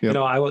 And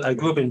I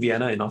grew up in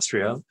Vienna, in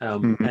Austria,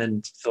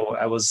 and so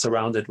I was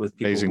surrounded with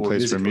people. Amazing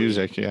place for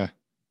music,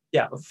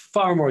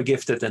 far more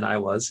gifted than I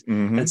was,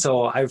 and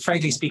so I,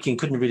 frankly speaking,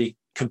 couldn't really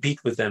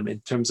compete with them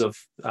in terms of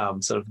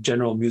sort of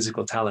general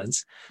musical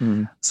talents.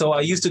 So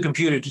I used a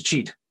computer to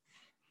cheat.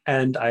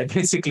 And I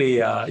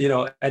basically,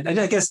 and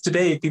I guess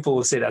today people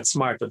will say that's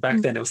smart, but back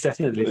then it was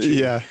definitely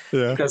cheating.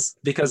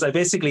 Because I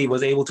basically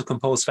was able to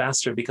compose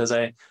faster because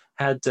I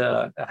had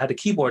a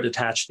keyboard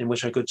attached in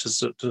which I could just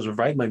sort of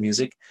write my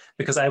music,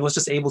 because I was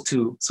just able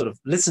to sort of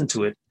listen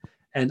to it,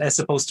 and as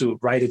opposed to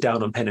write it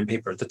down on pen and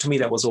paper. To me,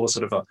 that was all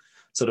sort of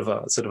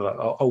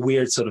a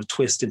weird sort of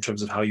twist in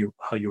terms of how you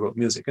wrote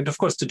music. And of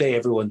course, today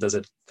everyone does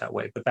it that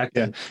way. But back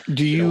then,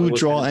 do you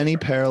draw any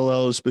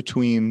parallels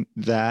between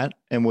that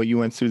and what you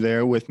went through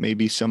there with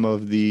maybe some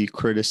of the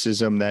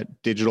criticism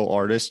that digital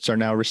artists are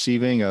now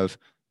receiving of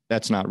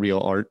that's not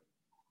real art?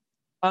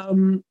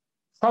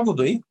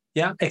 Probably.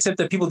 Yeah, except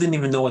that people didn't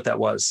even know what that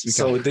was. Okay.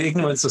 So the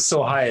ignorance was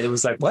so high. It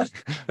was like, what?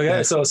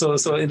 Okay, so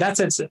in that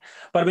sense,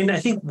 but I mean, I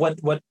think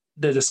what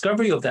the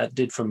discovery of that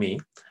did for me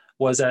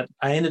was that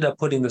I ended up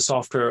putting the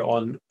software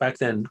on, back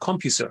then,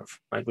 CompuServe,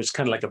 right, which is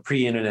kind of like a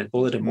pre-internet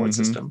bulletin board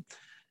system.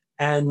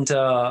 And,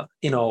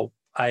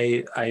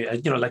 I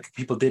like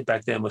people did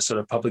back then, was sort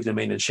of public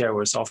domain and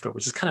shareware software,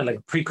 which is kind of like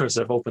a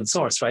precursor of open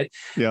source, right?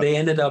 Yeah. They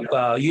ended up,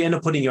 you end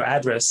up putting your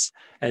address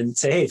and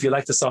say, hey, if you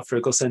like the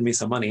software, go send me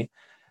some money.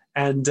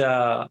 And you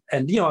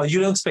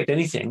don't expect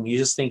anything. You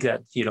just think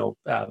that,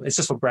 it's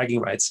just for bragging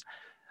rights.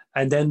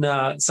 And then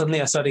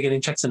suddenly I started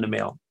getting checks in the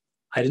mail.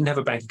 I didn't have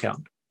a bank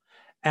account.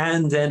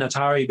 And then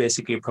Atari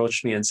basically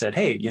approached me and said,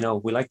 hey,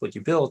 we like what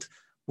you built.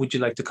 Would you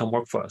like to come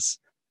work for us?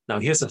 Now,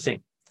 here's the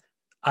thing.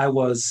 I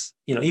was,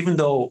 even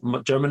though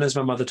German is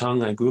my mother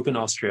tongue, I grew up in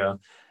Austria.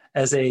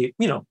 As a,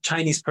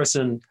 Chinese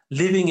person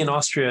living in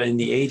Austria in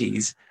the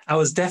 80s, I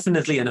was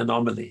definitely an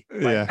anomaly.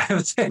 Right? Yeah. I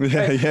would say,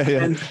 right?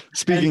 Yeah. And,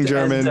 Speaking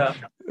German.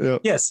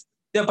 Yes.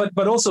 Yeah,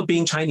 but also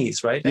being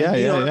Chinese, right?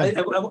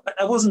 And,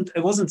 I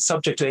wasn't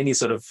subject to any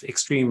sort of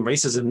extreme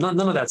racism, none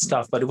of that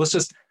stuff. But it was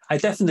just, I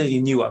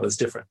definitely knew I was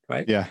different,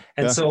 right? Yeah.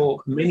 And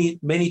so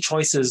many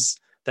choices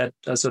that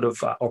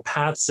or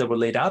paths that were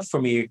laid out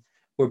for me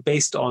were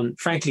based on,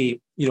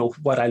 frankly,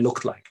 what I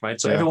looked like, right?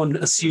 So everyone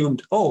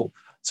assumed, oh,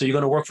 so you're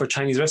going to work for a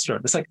Chinese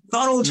restaurant. It's like,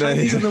 not all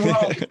Chinese in the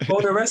world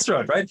own a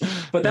restaurant, right?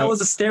 But that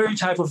was a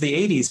stereotype of the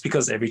 80s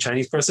because every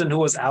Chinese person who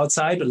was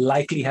outside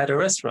likely had a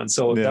restaurant.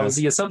 So that was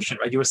the assumption,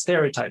 right? You were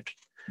stereotyped.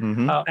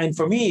 Mm-hmm. And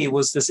for me, it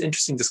was this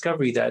interesting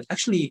discovery that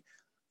actually,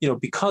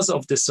 because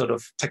of this sort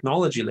of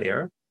technology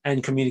layer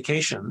and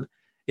communication,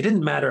 it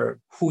didn't matter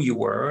who you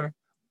were,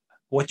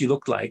 what you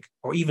looked like,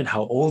 or even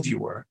how old you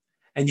were.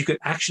 And you could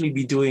actually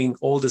be doing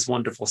all this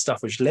wonderful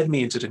stuff, which led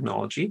me into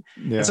technology.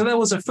 Yeah. And so that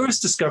was a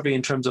first discovery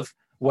in terms of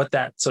what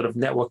that sort of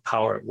network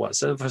power was.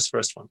 So that was the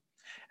first one.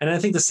 And I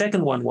think the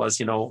second one was,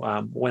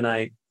 when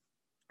I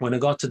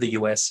got to the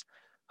US,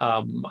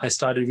 I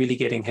started really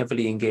getting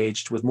heavily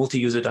engaged with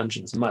multi-user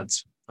dungeons,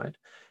 MUDs, right?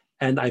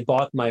 And I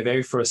bought my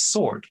very first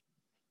sword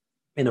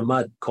in a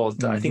MUD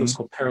called, I think it was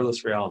called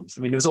Perilous Realms.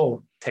 I mean, it was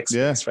all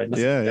text-based, right?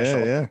 Nothing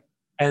special. Yeah.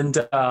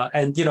 And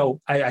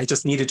I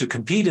just needed to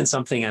compete in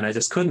something and I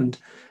just couldn't.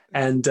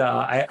 And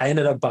I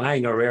ended up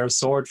buying a rare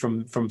sword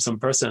from some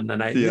person,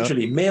 and I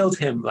literally mailed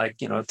him like,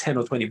 $10 or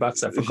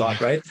 $20, I forgot,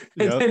 right?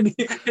 And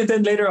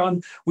then later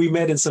on, we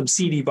met in some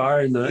seedy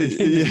bar in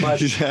the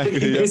mud. Exactly,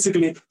 he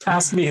basically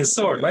passed me his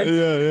sword, right?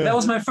 That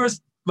was my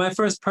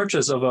first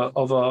purchase of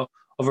a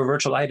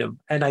virtual item,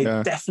 and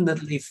I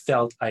definitely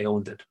felt I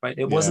owned it, right?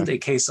 It wasn't a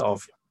case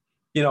of,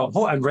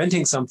 I'm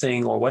renting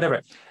something or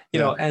whatever,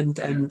 and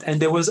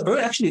there was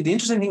actually the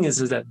interesting thing is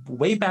that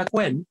way back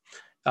when.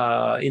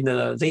 In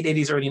the late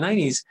 80s, early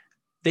 90s,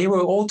 they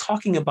were all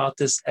talking about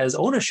this as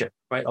ownership,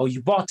 right? Oh,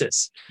 you bought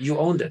this, you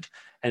owned it.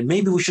 And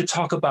maybe we should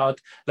talk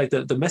about like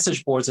the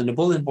message boards and the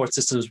bulletin board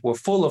systems were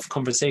full of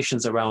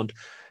conversations around,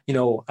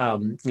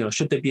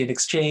 should there be an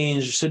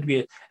exchange?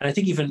 And I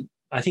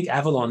think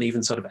Avalon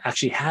even sort of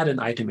actually had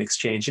an item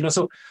exchange,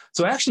 so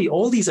actually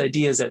all these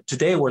ideas that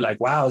today were like,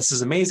 wow, this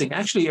is amazing,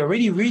 actually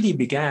already really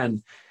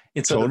began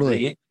in sort of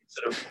the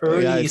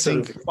early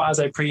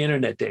quasi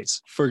pre-internet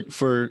days.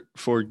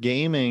 For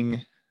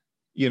gaming,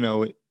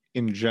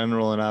 in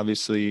general, and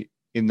obviously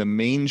in the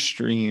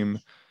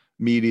mainstream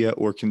media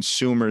or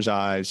consumers'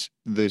 eyes,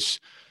 this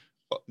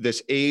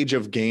age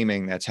of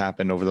gaming that's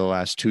happened over the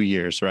last 2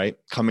 years, right?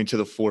 Coming to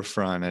the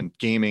forefront and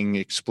gaming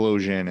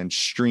explosion and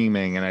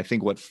streaming. And I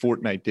think what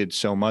Fortnite did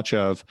so much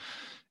of,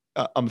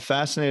 I'm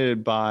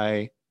fascinated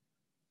by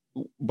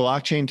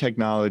blockchain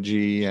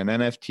technology and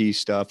NFT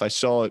stuff. I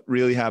saw it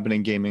really happen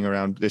in gaming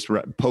around this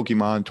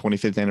Pokemon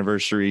 25th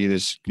anniversary,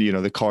 this,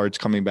 the cards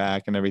coming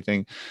back and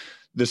everything.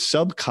 The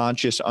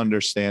subconscious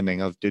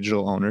understanding of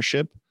digital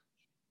ownership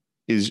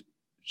is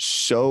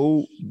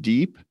so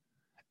deep.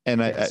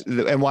 And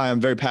and why I'm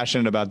very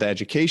passionate about the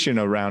education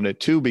around it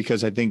too,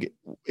 because I think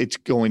it's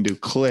going to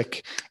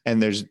click, and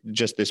there's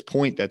just this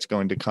point that's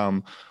going to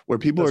come where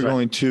people are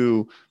going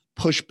to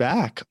push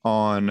back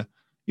on,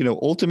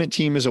 Ultimate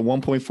Team is a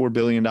 $1.4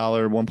 billion,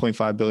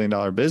 $1.5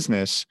 billion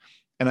business.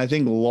 And I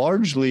think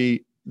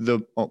largely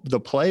the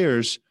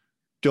players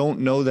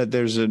don't know that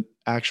there's an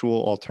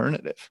actual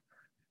alternative.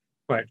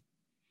 Right.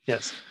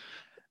 Yes,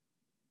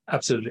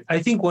 absolutely.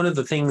 I think one of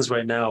the things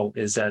right now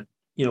is that,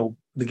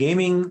 the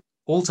gaming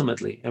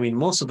ultimately, I mean,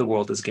 most of the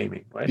world is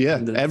gaming, right? Yeah.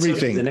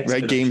 Everything,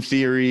 right? Game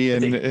theory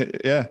and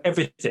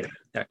everything.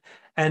 Yeah.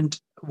 And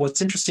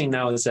what's interesting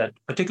now is that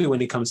particularly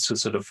when it comes to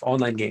sort of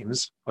online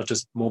games or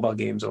just mobile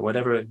games or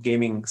whatever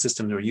gaming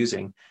systems we're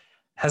using,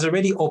 has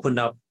already opened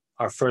up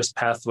our first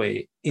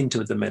pathway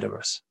into the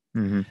metaverse.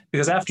 Mm-hmm.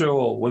 Because after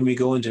all, when we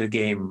go into a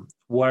game,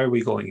 why are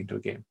we going into a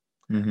game?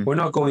 Mm-hmm. We're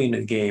not going into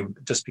a game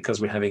just because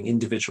we're having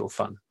individual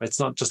fun. It's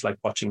not just like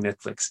watching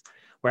Netflix.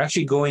 We're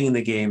actually going in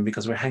the game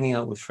because we're hanging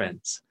out with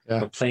friends.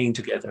 Yeah. We're playing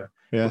together.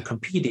 Yeah. We're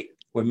competing.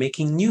 We're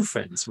making new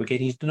friends. We're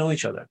getting to know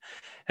each other.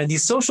 And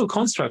these social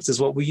constructs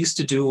is what we used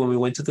to do when we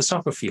went to the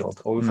soccer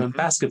field or we played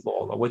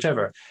basketball or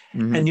whichever.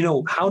 Mm-hmm.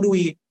 And, how do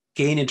we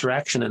gain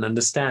interaction and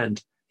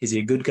understand, is he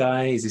a good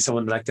guy? Is he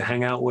someone I'd like to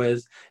hang out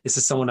with? Is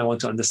this someone I want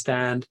to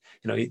understand?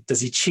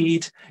 Does he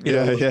cheat?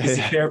 Is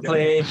he fair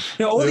play?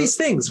 All these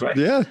things, right?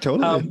 Yeah,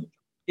 totally.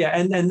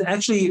 And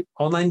actually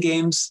online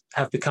games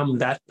have become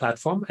that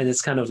platform. And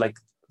it's kind of like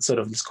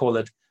let's call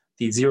it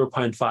the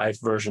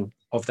 0.5 version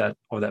of that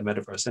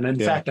metaverse. And in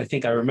fact, I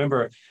think I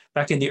remember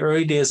back in the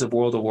early days of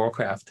World of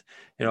Warcraft,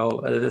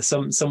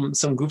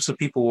 some groups of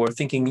people were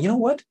thinking, you know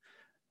what?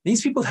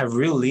 These people have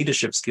real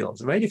leadership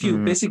skills, right? If you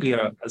basically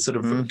are sort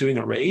of doing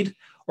a raid,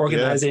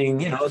 organizing,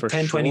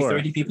 10, 20,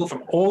 30 people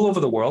from all over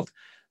the world.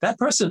 That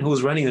person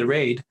who's running the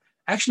raid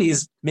actually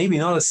is maybe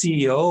not a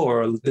CEO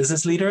or a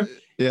business leader.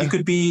 Yeah. He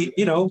could be,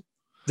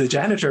 the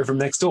janitor from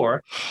next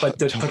door, but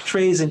that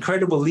portrays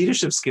incredible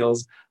leadership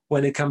skills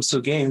when it comes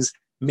to games.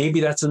 Maybe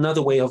that's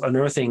another way of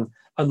unearthing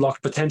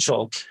unlocked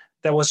potential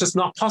that was just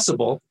not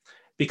possible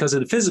because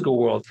in the physical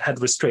world had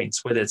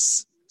restraints, whether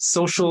it's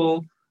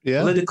social,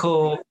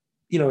 political,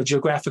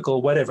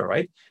 geographical, whatever,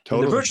 right?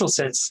 Totally. In the virtual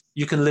sense,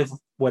 you can live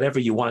whatever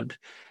you want.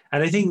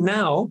 And I think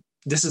now,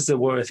 this is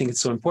where I think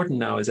it's so important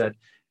now, is that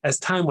as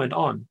time went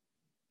on,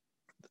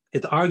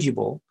 it's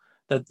arguable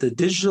that the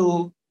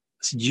digital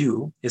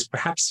you is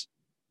perhaps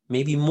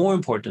maybe more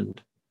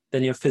important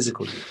than your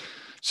physical you.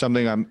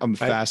 Something I'm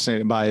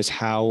fascinated by is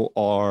how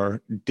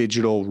are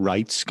digital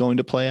rights going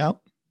to play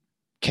out?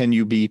 Can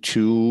you be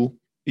two,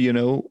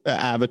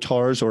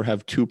 avatars or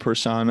have two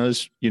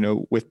personas,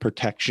 with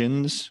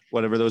protections,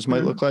 whatever those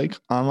might look like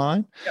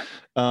online? Yeah.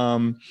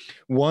 I'm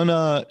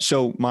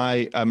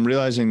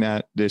realizing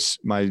that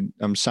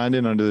I'm signed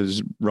in under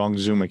the wrong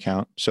Zoom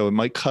account. So it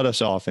might cut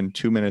us off in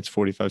 2 minutes,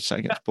 45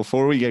 seconds.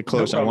 Before we get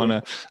close, I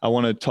want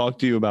to talk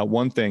to you about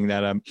one thing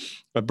that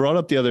I brought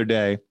up the other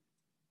day.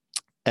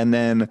 And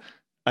then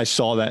I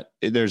saw that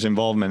there's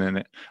involvement in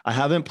it. I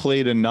haven't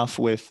played enough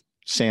with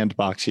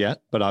Sandbox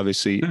yet, but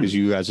obviously is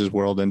you guys'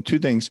 world. And two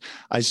things,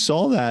 I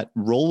saw that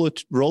Roller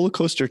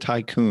Coaster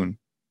Tycoon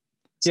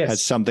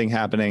has something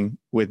happening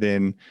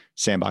within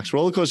Sandbox.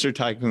 Roller Coaster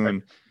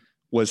Tycoon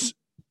was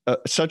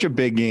such a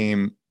big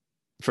game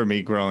for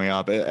me growing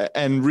up,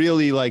 and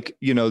really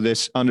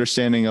this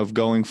understanding of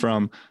going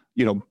from,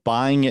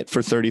 buying it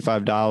for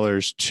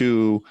 $35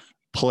 to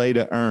play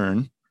to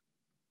earn.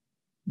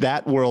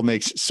 That world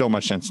makes so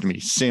much sense to me.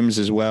 Sims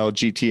as well,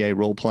 GTA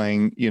role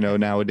playing,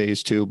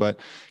 nowadays too. But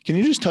can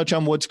you just touch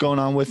on what's going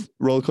on with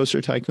Roller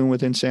Coaster Tycoon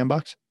within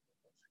Sandbox?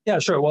 Yeah,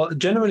 sure. Well,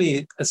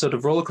 generally, a sort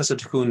of Roller Coaster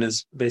Tycoon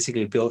is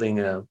basically building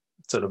a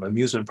sort of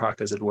amusement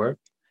park, as it were,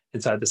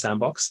 inside the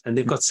sandbox. And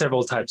they've got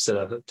several types that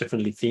are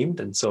differently themed.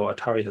 And so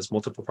Atari has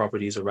multiple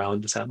properties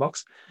around the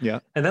sandbox. Yeah.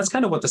 And that's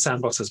kind of what the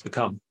sandbox has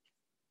become.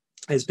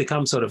 It's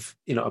become sort of,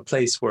 a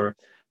place where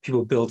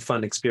people build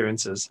fun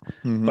experiences,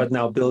 but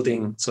now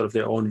building sort of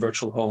their own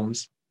virtual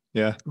homes,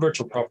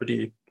 virtual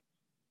property.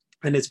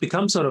 And it's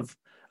become sort of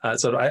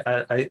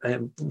I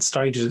am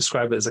starting to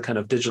describe it as a kind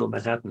of digital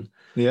Manhattan,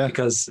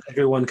 because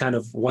everyone kind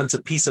of wants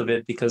a piece of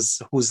it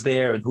because who's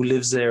there and who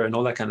lives there and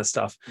all that kind of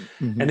stuff.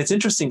 And it's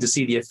interesting to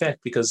see the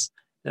effect because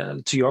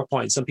to your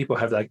point, some people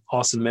have like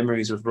awesome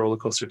memories with Roller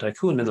Coaster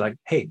Tycoon and like,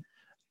 hey,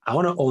 I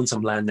want to own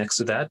some land next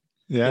to that.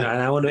 And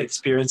I want to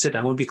experience it.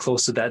 I want to be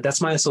close to that.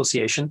 That's my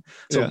association.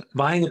 So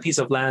buying a piece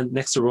of land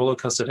next to Roller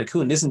Coaster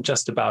Tycoon isn't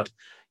just about,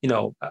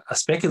 a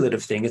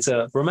speculative thing. It's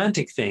a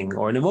romantic thing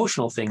or an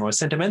emotional thing or a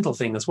sentimental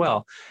thing as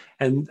well.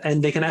 And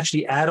they can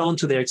actually add on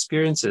to their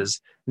experiences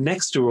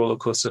next to Roller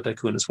Coaster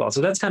Tycoon as well. So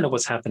that's kind of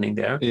what's happening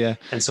there. Yeah.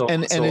 And so,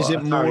 and is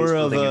it more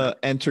of a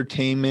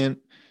entertainment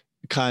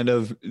kind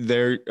of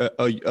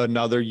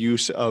another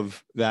use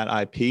of that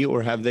IP,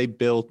 or have they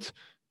built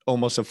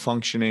almost a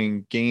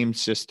functioning game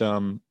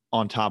system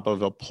on top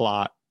of a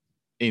plot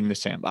in the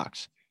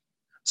sandbox?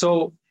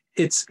 So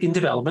it's in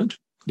development.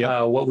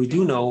 What we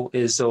do know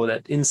is so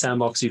that in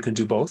Sandbox, you can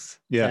do both.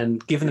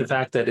 And given the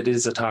fact that it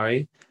is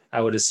Atari, I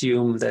would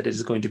assume that it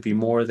is going to be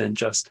more than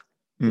just,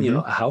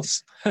 a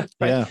house.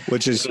 Right?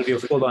 Which is going to be a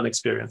full-on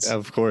experience.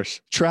 Of course.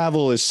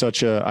 Travel is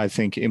such a, I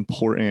think,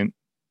 important,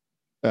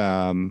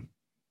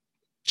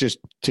 just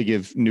to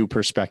give new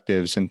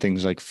perspectives and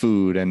things like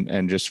food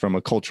and just from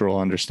a cultural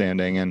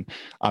understanding. And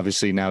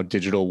obviously now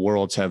digital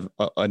worlds have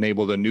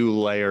enabled a new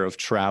layer of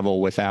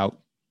travel without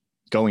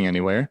going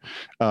anywhere.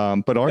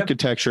 But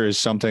architecture is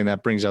something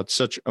that brings out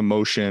such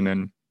emotion,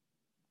 and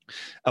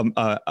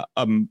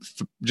I'm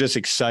just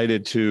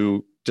excited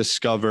to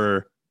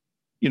discover,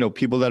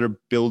 people that are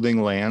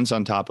building lands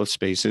on top of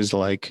spaces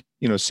like,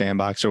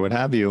 Sandbox or what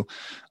have you.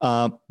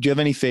 Do you have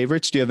any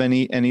favorites? Do you have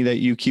any that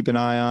you keep an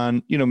eye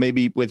on,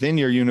 maybe within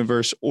your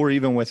universe or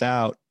even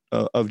without,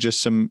 of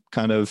just some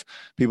kind of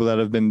people that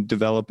have been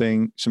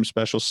developing some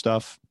special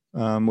stuff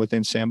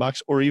within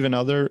Sandbox or even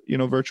other,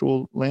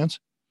 virtual lands?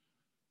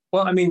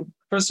 Well, I mean,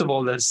 first of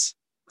all, there's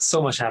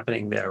so much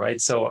happening there,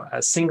 right? So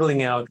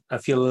singling out, I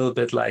feel a little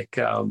bit like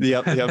fair.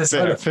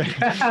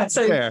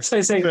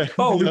 Saying,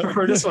 oh, we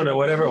prefer this one or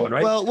whatever one,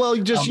 right? Well,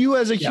 just you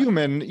as a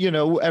human,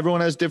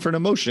 everyone has different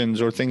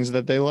emotions or things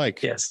that they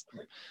like. Yes,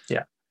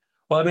 yeah.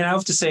 Well, I mean, I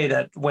have to say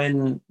that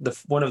when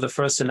one of the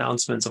first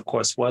announcements, of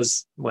course,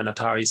 was when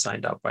Atari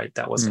signed up, right?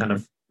 That was kind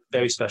of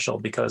very special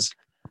because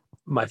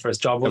my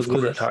first job was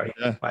with Atari,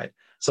 right?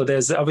 So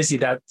there's obviously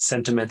that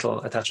sentimental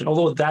attachment.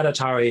 Although that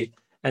Atari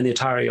and the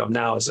Atari of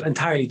now is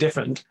entirely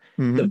different.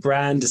 The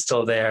brand is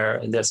still there,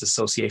 and there's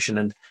association.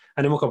 And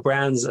Animoca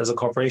Brands as a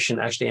corporation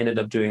actually ended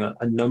up doing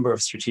a number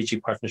of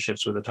strategic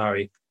partnerships with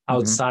Atari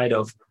outside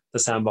of the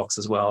sandbox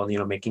as well,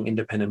 making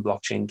independent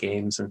blockchain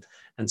games and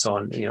so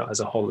on, as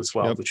a whole as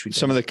well. Which we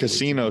some of the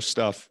casino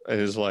stuff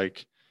is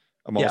like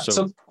I'm Yeah, also.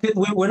 so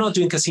we're not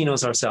doing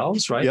casinos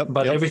ourselves, right? Yep,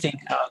 But yep. everything,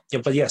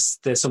 but yes,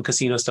 there's some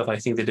casino stuff I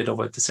think they did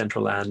over at the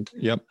Central Land,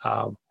 Yep.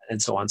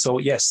 and so on. So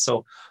yes,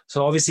 so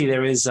obviously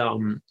there is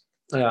that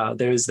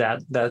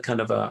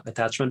kind of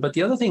attachment. But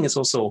the other thing is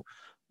also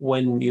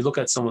when you look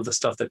at some of the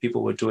stuff that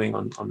people were doing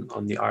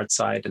on the art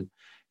side, and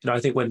I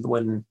think when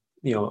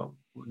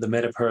the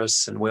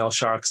Metaverse and Whale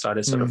Shark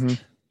started sort of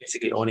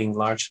basically owning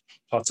large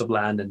plots of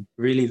land and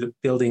really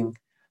building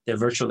their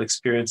virtual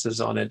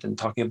experiences on it and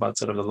talking about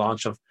sort of the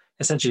launch of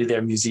essentially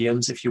their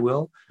museums, if you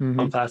will,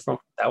 on platform.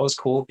 That was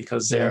cool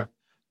because they're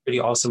pretty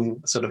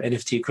awesome sort of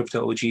NFT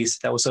crypto OGs.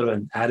 That was sort of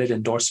an added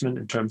endorsement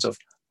in terms of,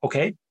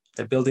 okay,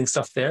 they're building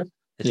stuff there,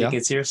 they're taking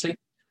it seriously.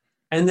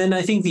 And then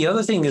I think the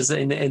other thing is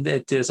in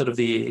sort of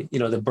the,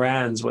 the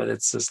brands, whether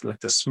it's just like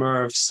the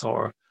Smurfs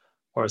or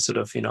sort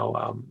of,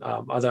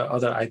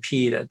 other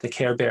IP, that the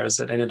Care Bears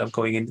that ended up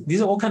going in.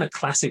 These are all kind of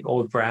classic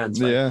old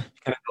brands. Right? Yeah.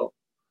 Kind of,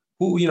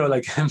 who,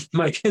 like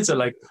my kids are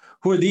like,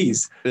 who are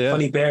these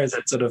funny bears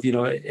that sort of,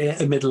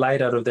 emit light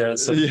out of their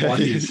sort of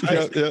bodies?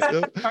 Right?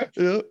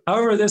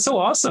 However, they're so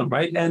awesome,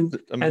 right? And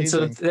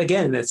so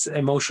again, it's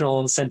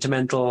emotional,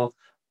 sentimental,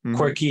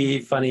 quirky,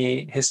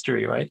 funny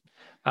history, right?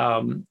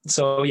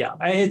 So yeah,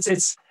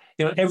 it's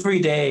every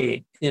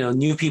day,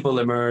 new people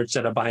emerge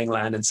that are buying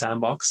land in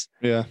Sandbox.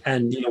 Yeah.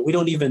 And we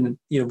don't even,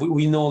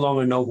 we no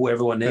longer know who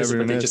everyone is,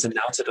 but they just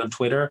announce it on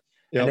Twitter.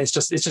 Yep. And it's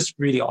just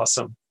really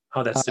awesome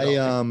how that's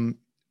developing.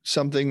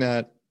 Something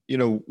that,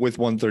 with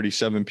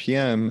 1:37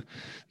 p.m.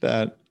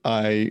 that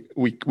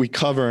we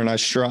cover and I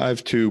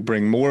strive to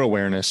bring more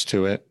awareness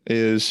to it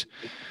is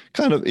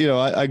kind of,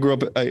 I grew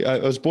up, I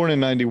was born in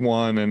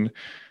 91, and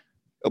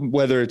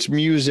whether it's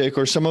music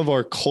or some of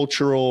our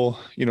cultural,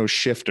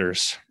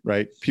 shifters,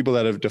 right? People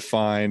that have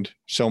defined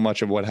so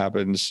much of what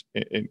happens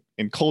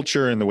in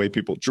culture and the way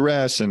people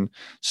dress, and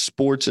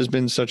sports has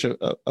been such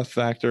a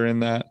factor in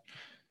that.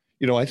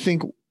 I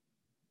think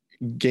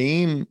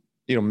game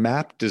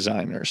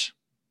designers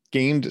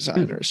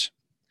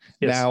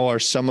now are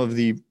some of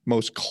the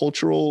most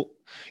cultural,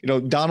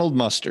 Donald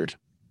Mustard,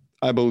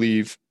 I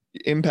believe,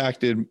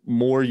 impacted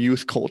more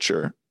youth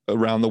culture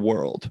around the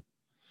world,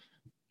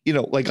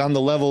 like on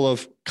the level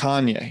of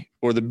Kanye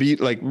or the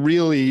Beat, like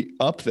really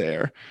up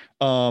there.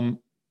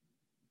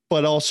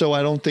 But also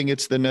I don't think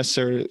it's the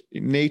necessary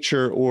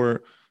nature,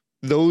 or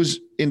those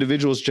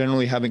individuals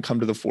generally haven't come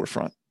to the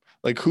forefront.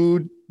 Like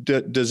who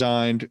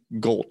designed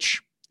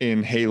Gulch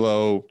in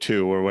Halo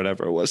 2 or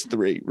whatever it was,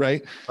 3,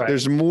 right?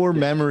 There's more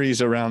memories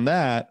around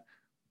that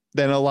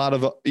than a lot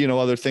of,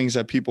 other things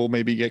that people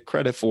maybe get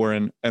credit for.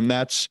 And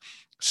that's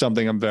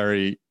something I'm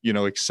very,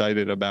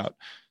 excited about.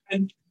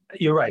 And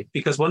you're right,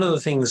 because one of the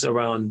things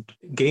around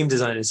game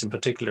designers in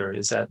particular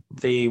is that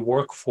they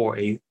work for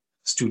a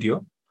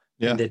studio.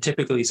 Yeah. And they're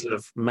typically sort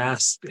of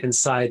masked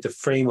inside the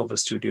frame of a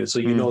studio. So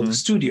you know the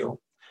studio,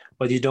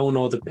 but you don't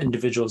know the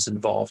individuals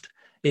involved.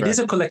 It is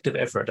a collective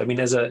effort. I mean,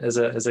 as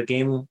a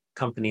game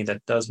company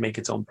that does make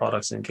its own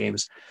products and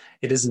games,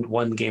 it isn't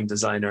one game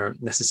designer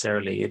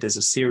necessarily. It is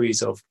a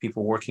series of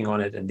people working on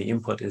it, and the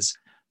input is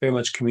very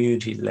much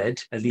community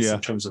led, at least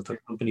in terms of the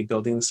company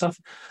building and stuff.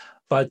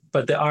 But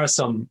there are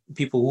some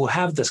people who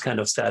have this kind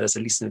of status,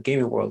 at least in the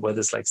gaming world,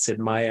 whether it's like Sid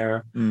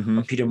Meier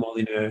or Peter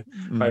Molyneux,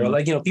 right? Or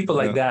like, people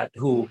like that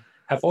who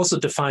have also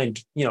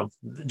defined,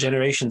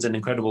 generations in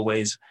incredible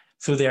ways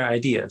through their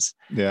ideas.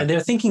 Yeah. And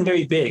they're thinking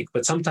very big,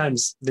 but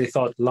sometimes they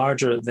thought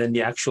larger than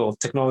the actual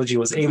technology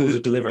was able to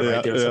deliver,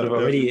 right? They're sort of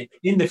already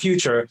in the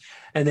future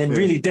and then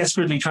really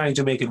desperately trying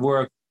to make it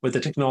work with the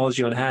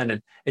technology on hand.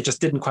 And it just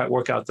didn't quite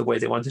work out the way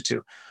they wanted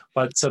to,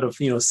 but sort of,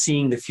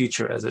 seeing the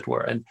future as it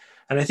were. And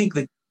I think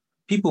the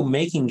people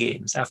making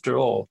games, after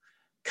all,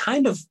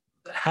 kind of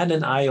had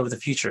an eye of the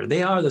future.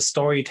 They are the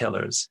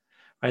storytellers,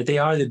 right? They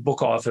are the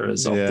book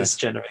authors of this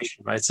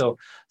generation, right? So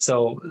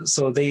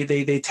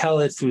they tell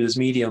it through this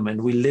medium,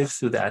 and we live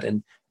through that,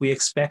 and we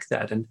expect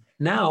that. And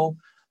now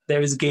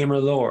there is gamer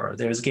lore,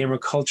 there's gamer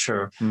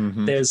culture,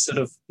 there's sort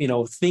of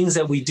things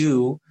that we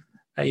do,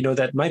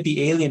 that might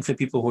be alien for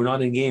people who are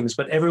not in games,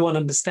 but everyone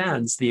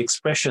understands the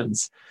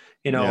expressions,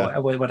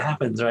 what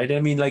happens, right? I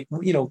mean, like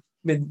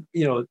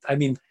I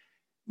mean,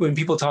 when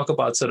people talk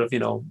about sort of,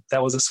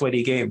 that was a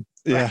sweaty game.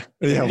 Yeah. Right?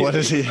 Yeah. What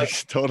is he?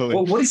 Like, totally.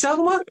 What is he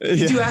talking about?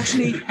 Did you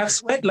actually have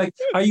sweat? Like,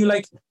 are you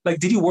like,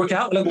 did you work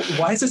out? Like,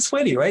 why is it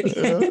sweaty? Right.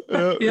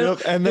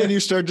 And then you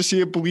start to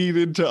see it bleed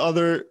into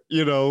other,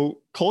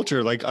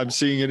 culture. Like I'm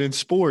seeing it in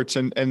sports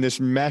and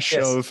this mesh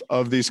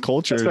of these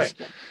cultures. That's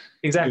right.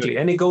 Exactly.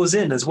 And it goes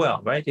in as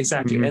well. Right.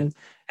 Exactly. And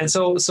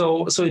so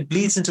it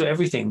bleeds into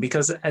everything,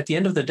 because at the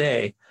end of the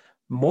day,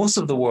 most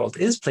of the world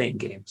is playing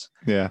games.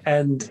 Yeah.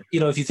 And,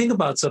 if you think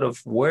about sort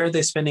of where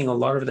they're spending a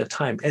lot of their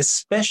time,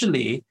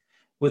 especially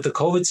with the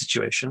COVID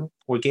situation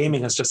where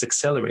gaming has just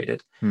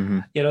accelerated,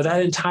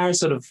 that entire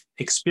sort of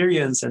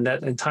experience and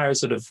that entire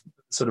sort of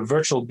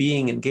virtual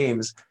being in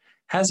games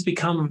has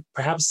become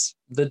perhaps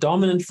the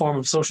dominant form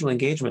of social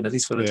engagement, at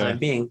least for the time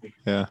being.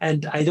 Yeah.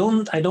 And I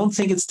don't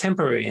think it's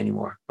temporary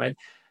anymore, right?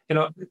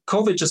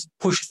 COVID just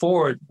pushed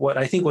forward what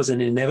I think was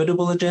an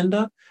inevitable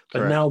agenda, but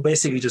Correct. now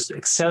basically just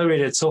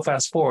accelerated it so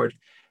fast forward.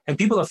 And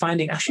people are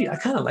finding, actually, I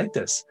kind of like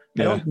this.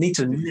 I don't need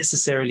to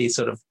necessarily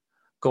sort of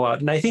go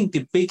out. And I think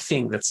the big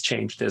thing that's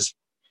changed is,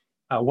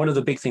 one of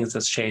the big things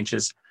that's changed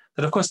is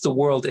that, of course, the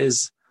world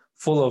is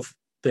full of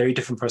very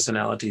different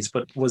personalities,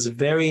 but was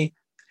very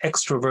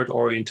extrovert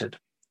oriented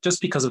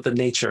just because of the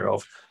nature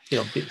of,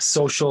 being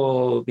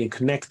social, being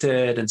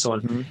connected, and so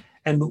on. Mm-hmm.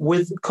 And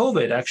with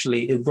COVID,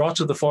 actually, it brought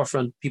to the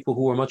forefront people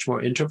who were much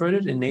more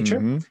introverted in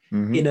nature,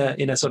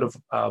 in a sort of,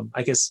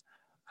 I guess,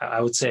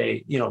 I would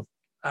say, not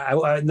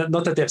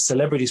that they're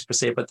celebrities per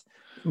se, but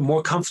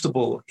more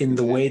comfortable in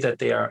the way that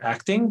they are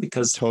acting,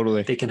 because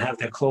they can have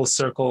their close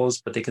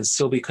circles, but they can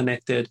still be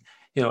connected,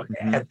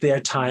 at their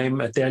time,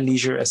 at their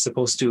leisure, as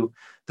opposed to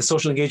the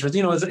social engagement.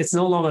 It's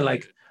no longer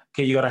like,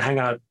 okay, you got to hang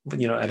out,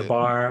 at a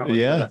bar, or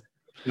at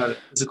a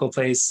physical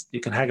place. You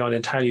can hang out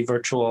entirely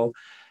virtual,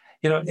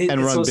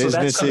 and run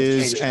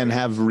businesses and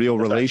have real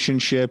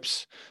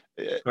relationships.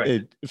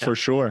 For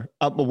sure.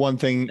 But one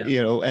thing,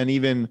 and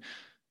even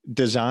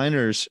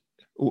designers,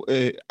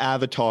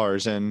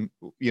 avatars, and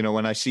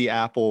when I see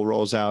Apple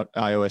rolls out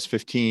iOS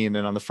 15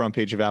 and on the front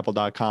page of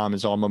apple.com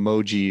is all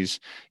emojis,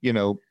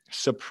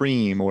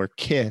 Supreme or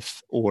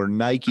Kith or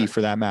Nike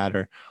for that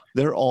matter,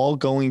 they're all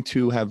going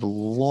to have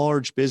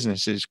large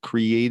businesses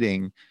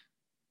creating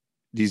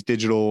these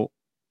digital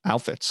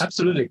outfits.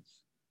 Absolutely.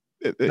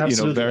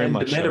 Very and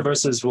much the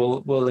metaverses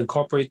will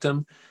incorporate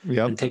them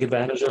and take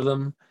advantage of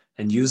them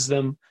and use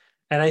them.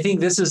 And I think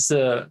this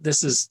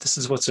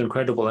is what's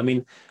incredible. I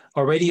mean,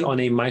 already on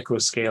a micro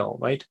scale,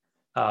 right?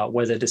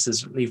 Whether this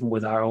is even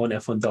with our own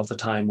F1 Delta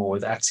Time or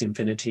with Axie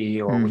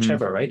Infinity or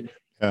whichever, right?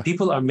 Yeah.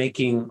 People are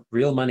making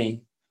real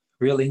money,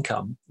 real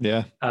income.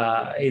 Yeah.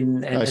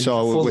 I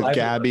saw with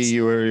Gabby,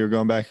 you were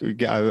going back.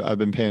 I've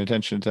been paying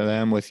attention to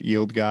them with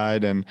Yield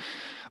Guide and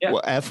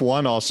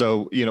F1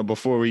 also,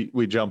 before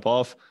we jump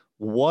off,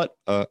 what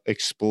a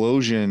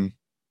explosion.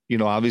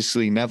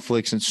 Obviously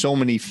Netflix and so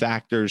many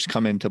factors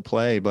come into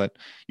play, but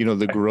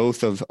the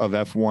growth of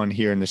F1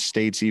 here in the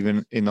States,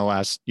 even in the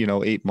last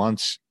 8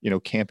 months,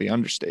 can't be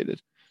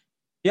understated.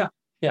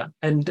 Yeah.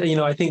 And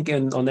I think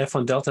on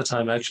F1 Delta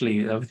Time,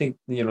 actually, I think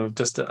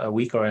just a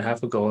week or a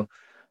half ago,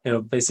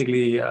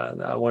 basically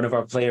one of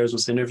our players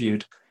was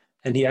interviewed,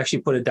 and he actually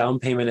put a down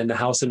payment in the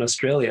house in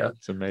Australia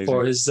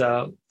for his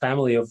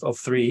family of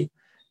 3.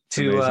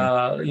 To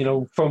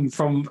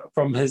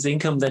from his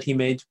income that he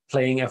made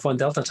playing F1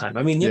 Delta Time.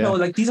 I mean,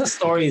 like these are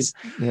stories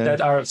that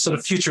are sort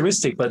of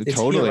futuristic, but it's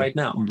here right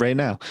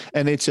now.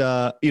 And it's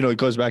it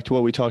goes back to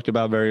what we talked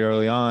about very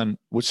early on,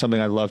 which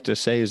something I love to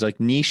say is like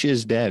niche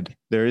is dead.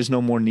 There is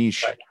no more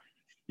niche. Right.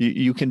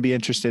 You can be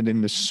interested in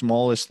the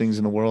smallest things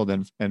in the world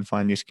and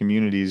find these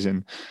communities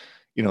and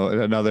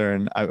another.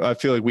 And I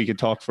feel like we could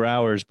talk for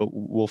hours, but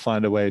we'll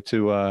find a way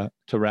to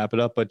wrap it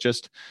up. But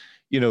just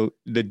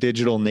the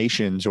digital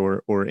nations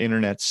or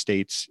internet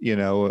states,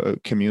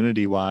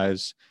 community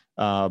wise,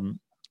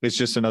 it's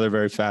just another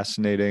very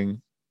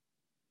fascinating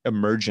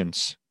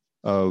emergence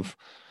of,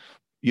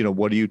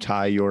 what do you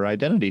tie your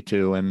identity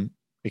to? And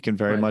it can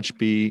very much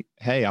be,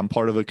 hey, I'm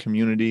part of a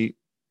community.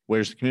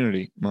 Where's the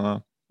community?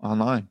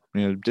 Online,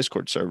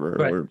 Discord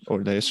server or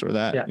this or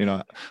that,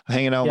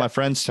 hanging out with my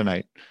friends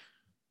tonight.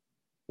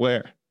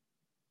 Where?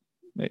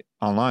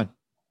 Online.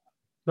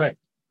 Right.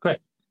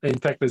 In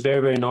fact, it's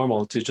very, very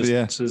normal to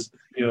just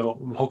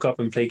hook up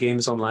and play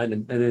games online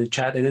and then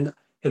chat, and then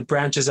it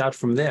branches out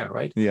from there,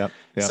 right? Yeah.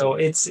 So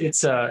it's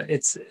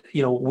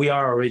we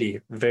are already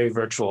very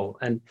virtual,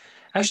 and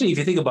actually, if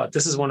you think about it,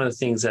 this is one of the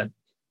things that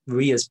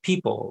we as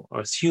people or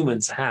as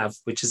humans have,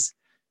 which is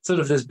sort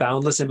of this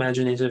boundless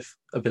imaginative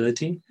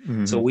ability.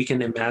 Mm-hmm. So we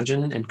can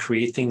imagine and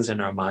create things in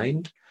our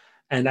mind,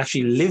 and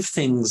actually live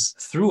things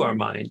through our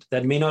mind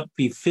that may not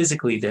be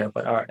physically there,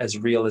 but are as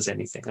real as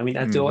anything. I mean,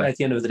 at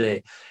the end of the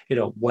day,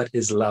 what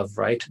is love,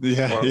 right?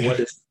 Yeah. Or what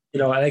is,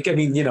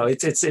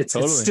 it's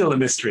totally. It's still a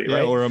mystery,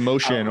 right? Or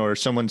emotion, or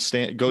someone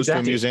goes to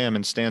a museum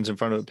and stands in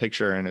front of a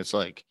picture, and it's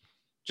like,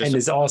 and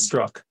is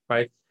awestruck,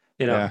 right?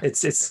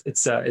 It's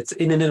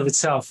in and of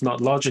itself not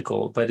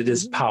logical, but it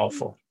is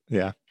powerful.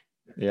 Yeah.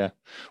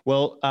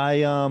 Well,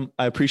 I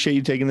appreciate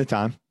you taking the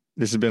time.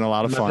 This has been a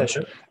lot of fun.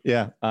 Pleasure.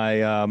 Yeah. I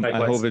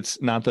hope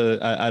it's not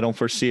I don't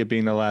foresee it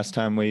being the last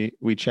time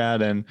we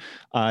chat. And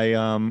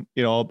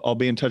I'll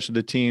be in touch with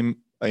the team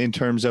in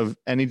terms of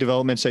any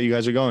developments that you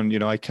guys are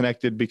going. I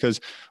connected because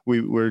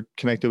we're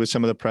connected with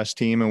some of the press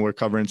team and we're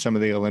covering some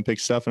of the Olympic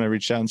stuff. And I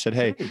reached out and said,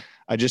 hey,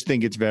 I just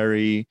think it's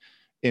very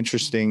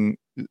interesting,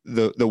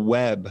 the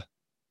web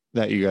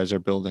that you guys are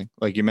building.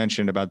 Like you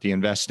mentioned about the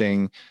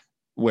investing,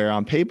 where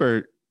on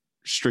paper,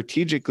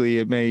 strategically,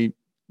 it may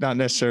not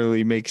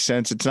necessarily make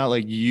sense. It's not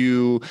like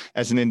you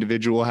as an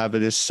individual have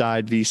this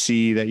side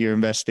VC that you're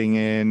investing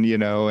in,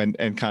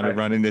 and kind of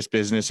running this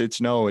business. It's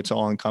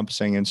all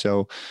encompassing. And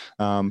so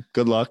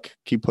good luck,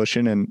 keep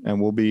pushing, and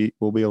we'll be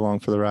along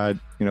for the ride,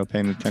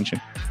 paying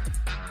attention.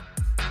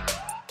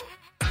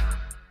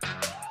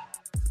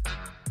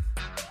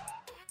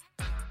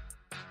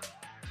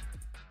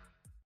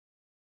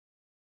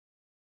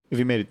 if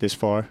you made it this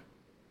far,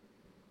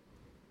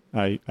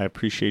 I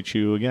appreciate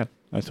you again.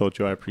 I told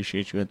you I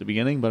appreciate you at the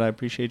beginning, but I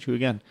appreciate you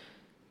again.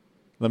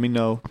 Let me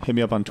know. Hit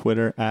me up on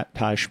Twitter at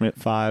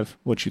TySchmidt5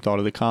 what you thought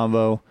of the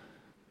convo.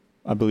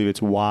 I believe it's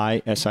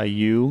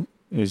YSIU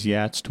is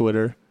Yat's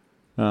Twitter.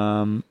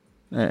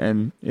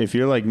 And if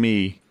you're like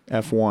me,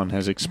 F1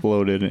 has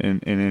exploded in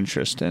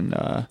interest, and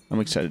I'm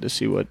excited to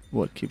see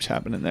what keeps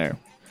happening there.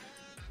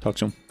 Talk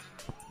soon.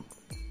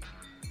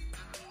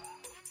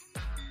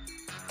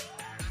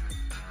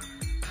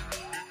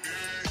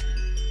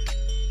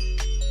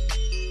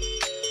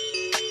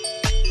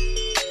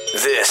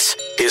 This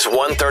is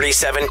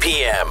 1:37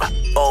 p.m.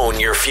 Own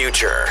your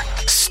future.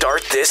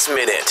 Start this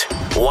minute.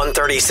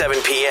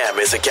 1:37 p.m.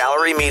 is a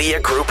Gallery Media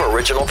Group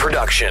original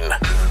production.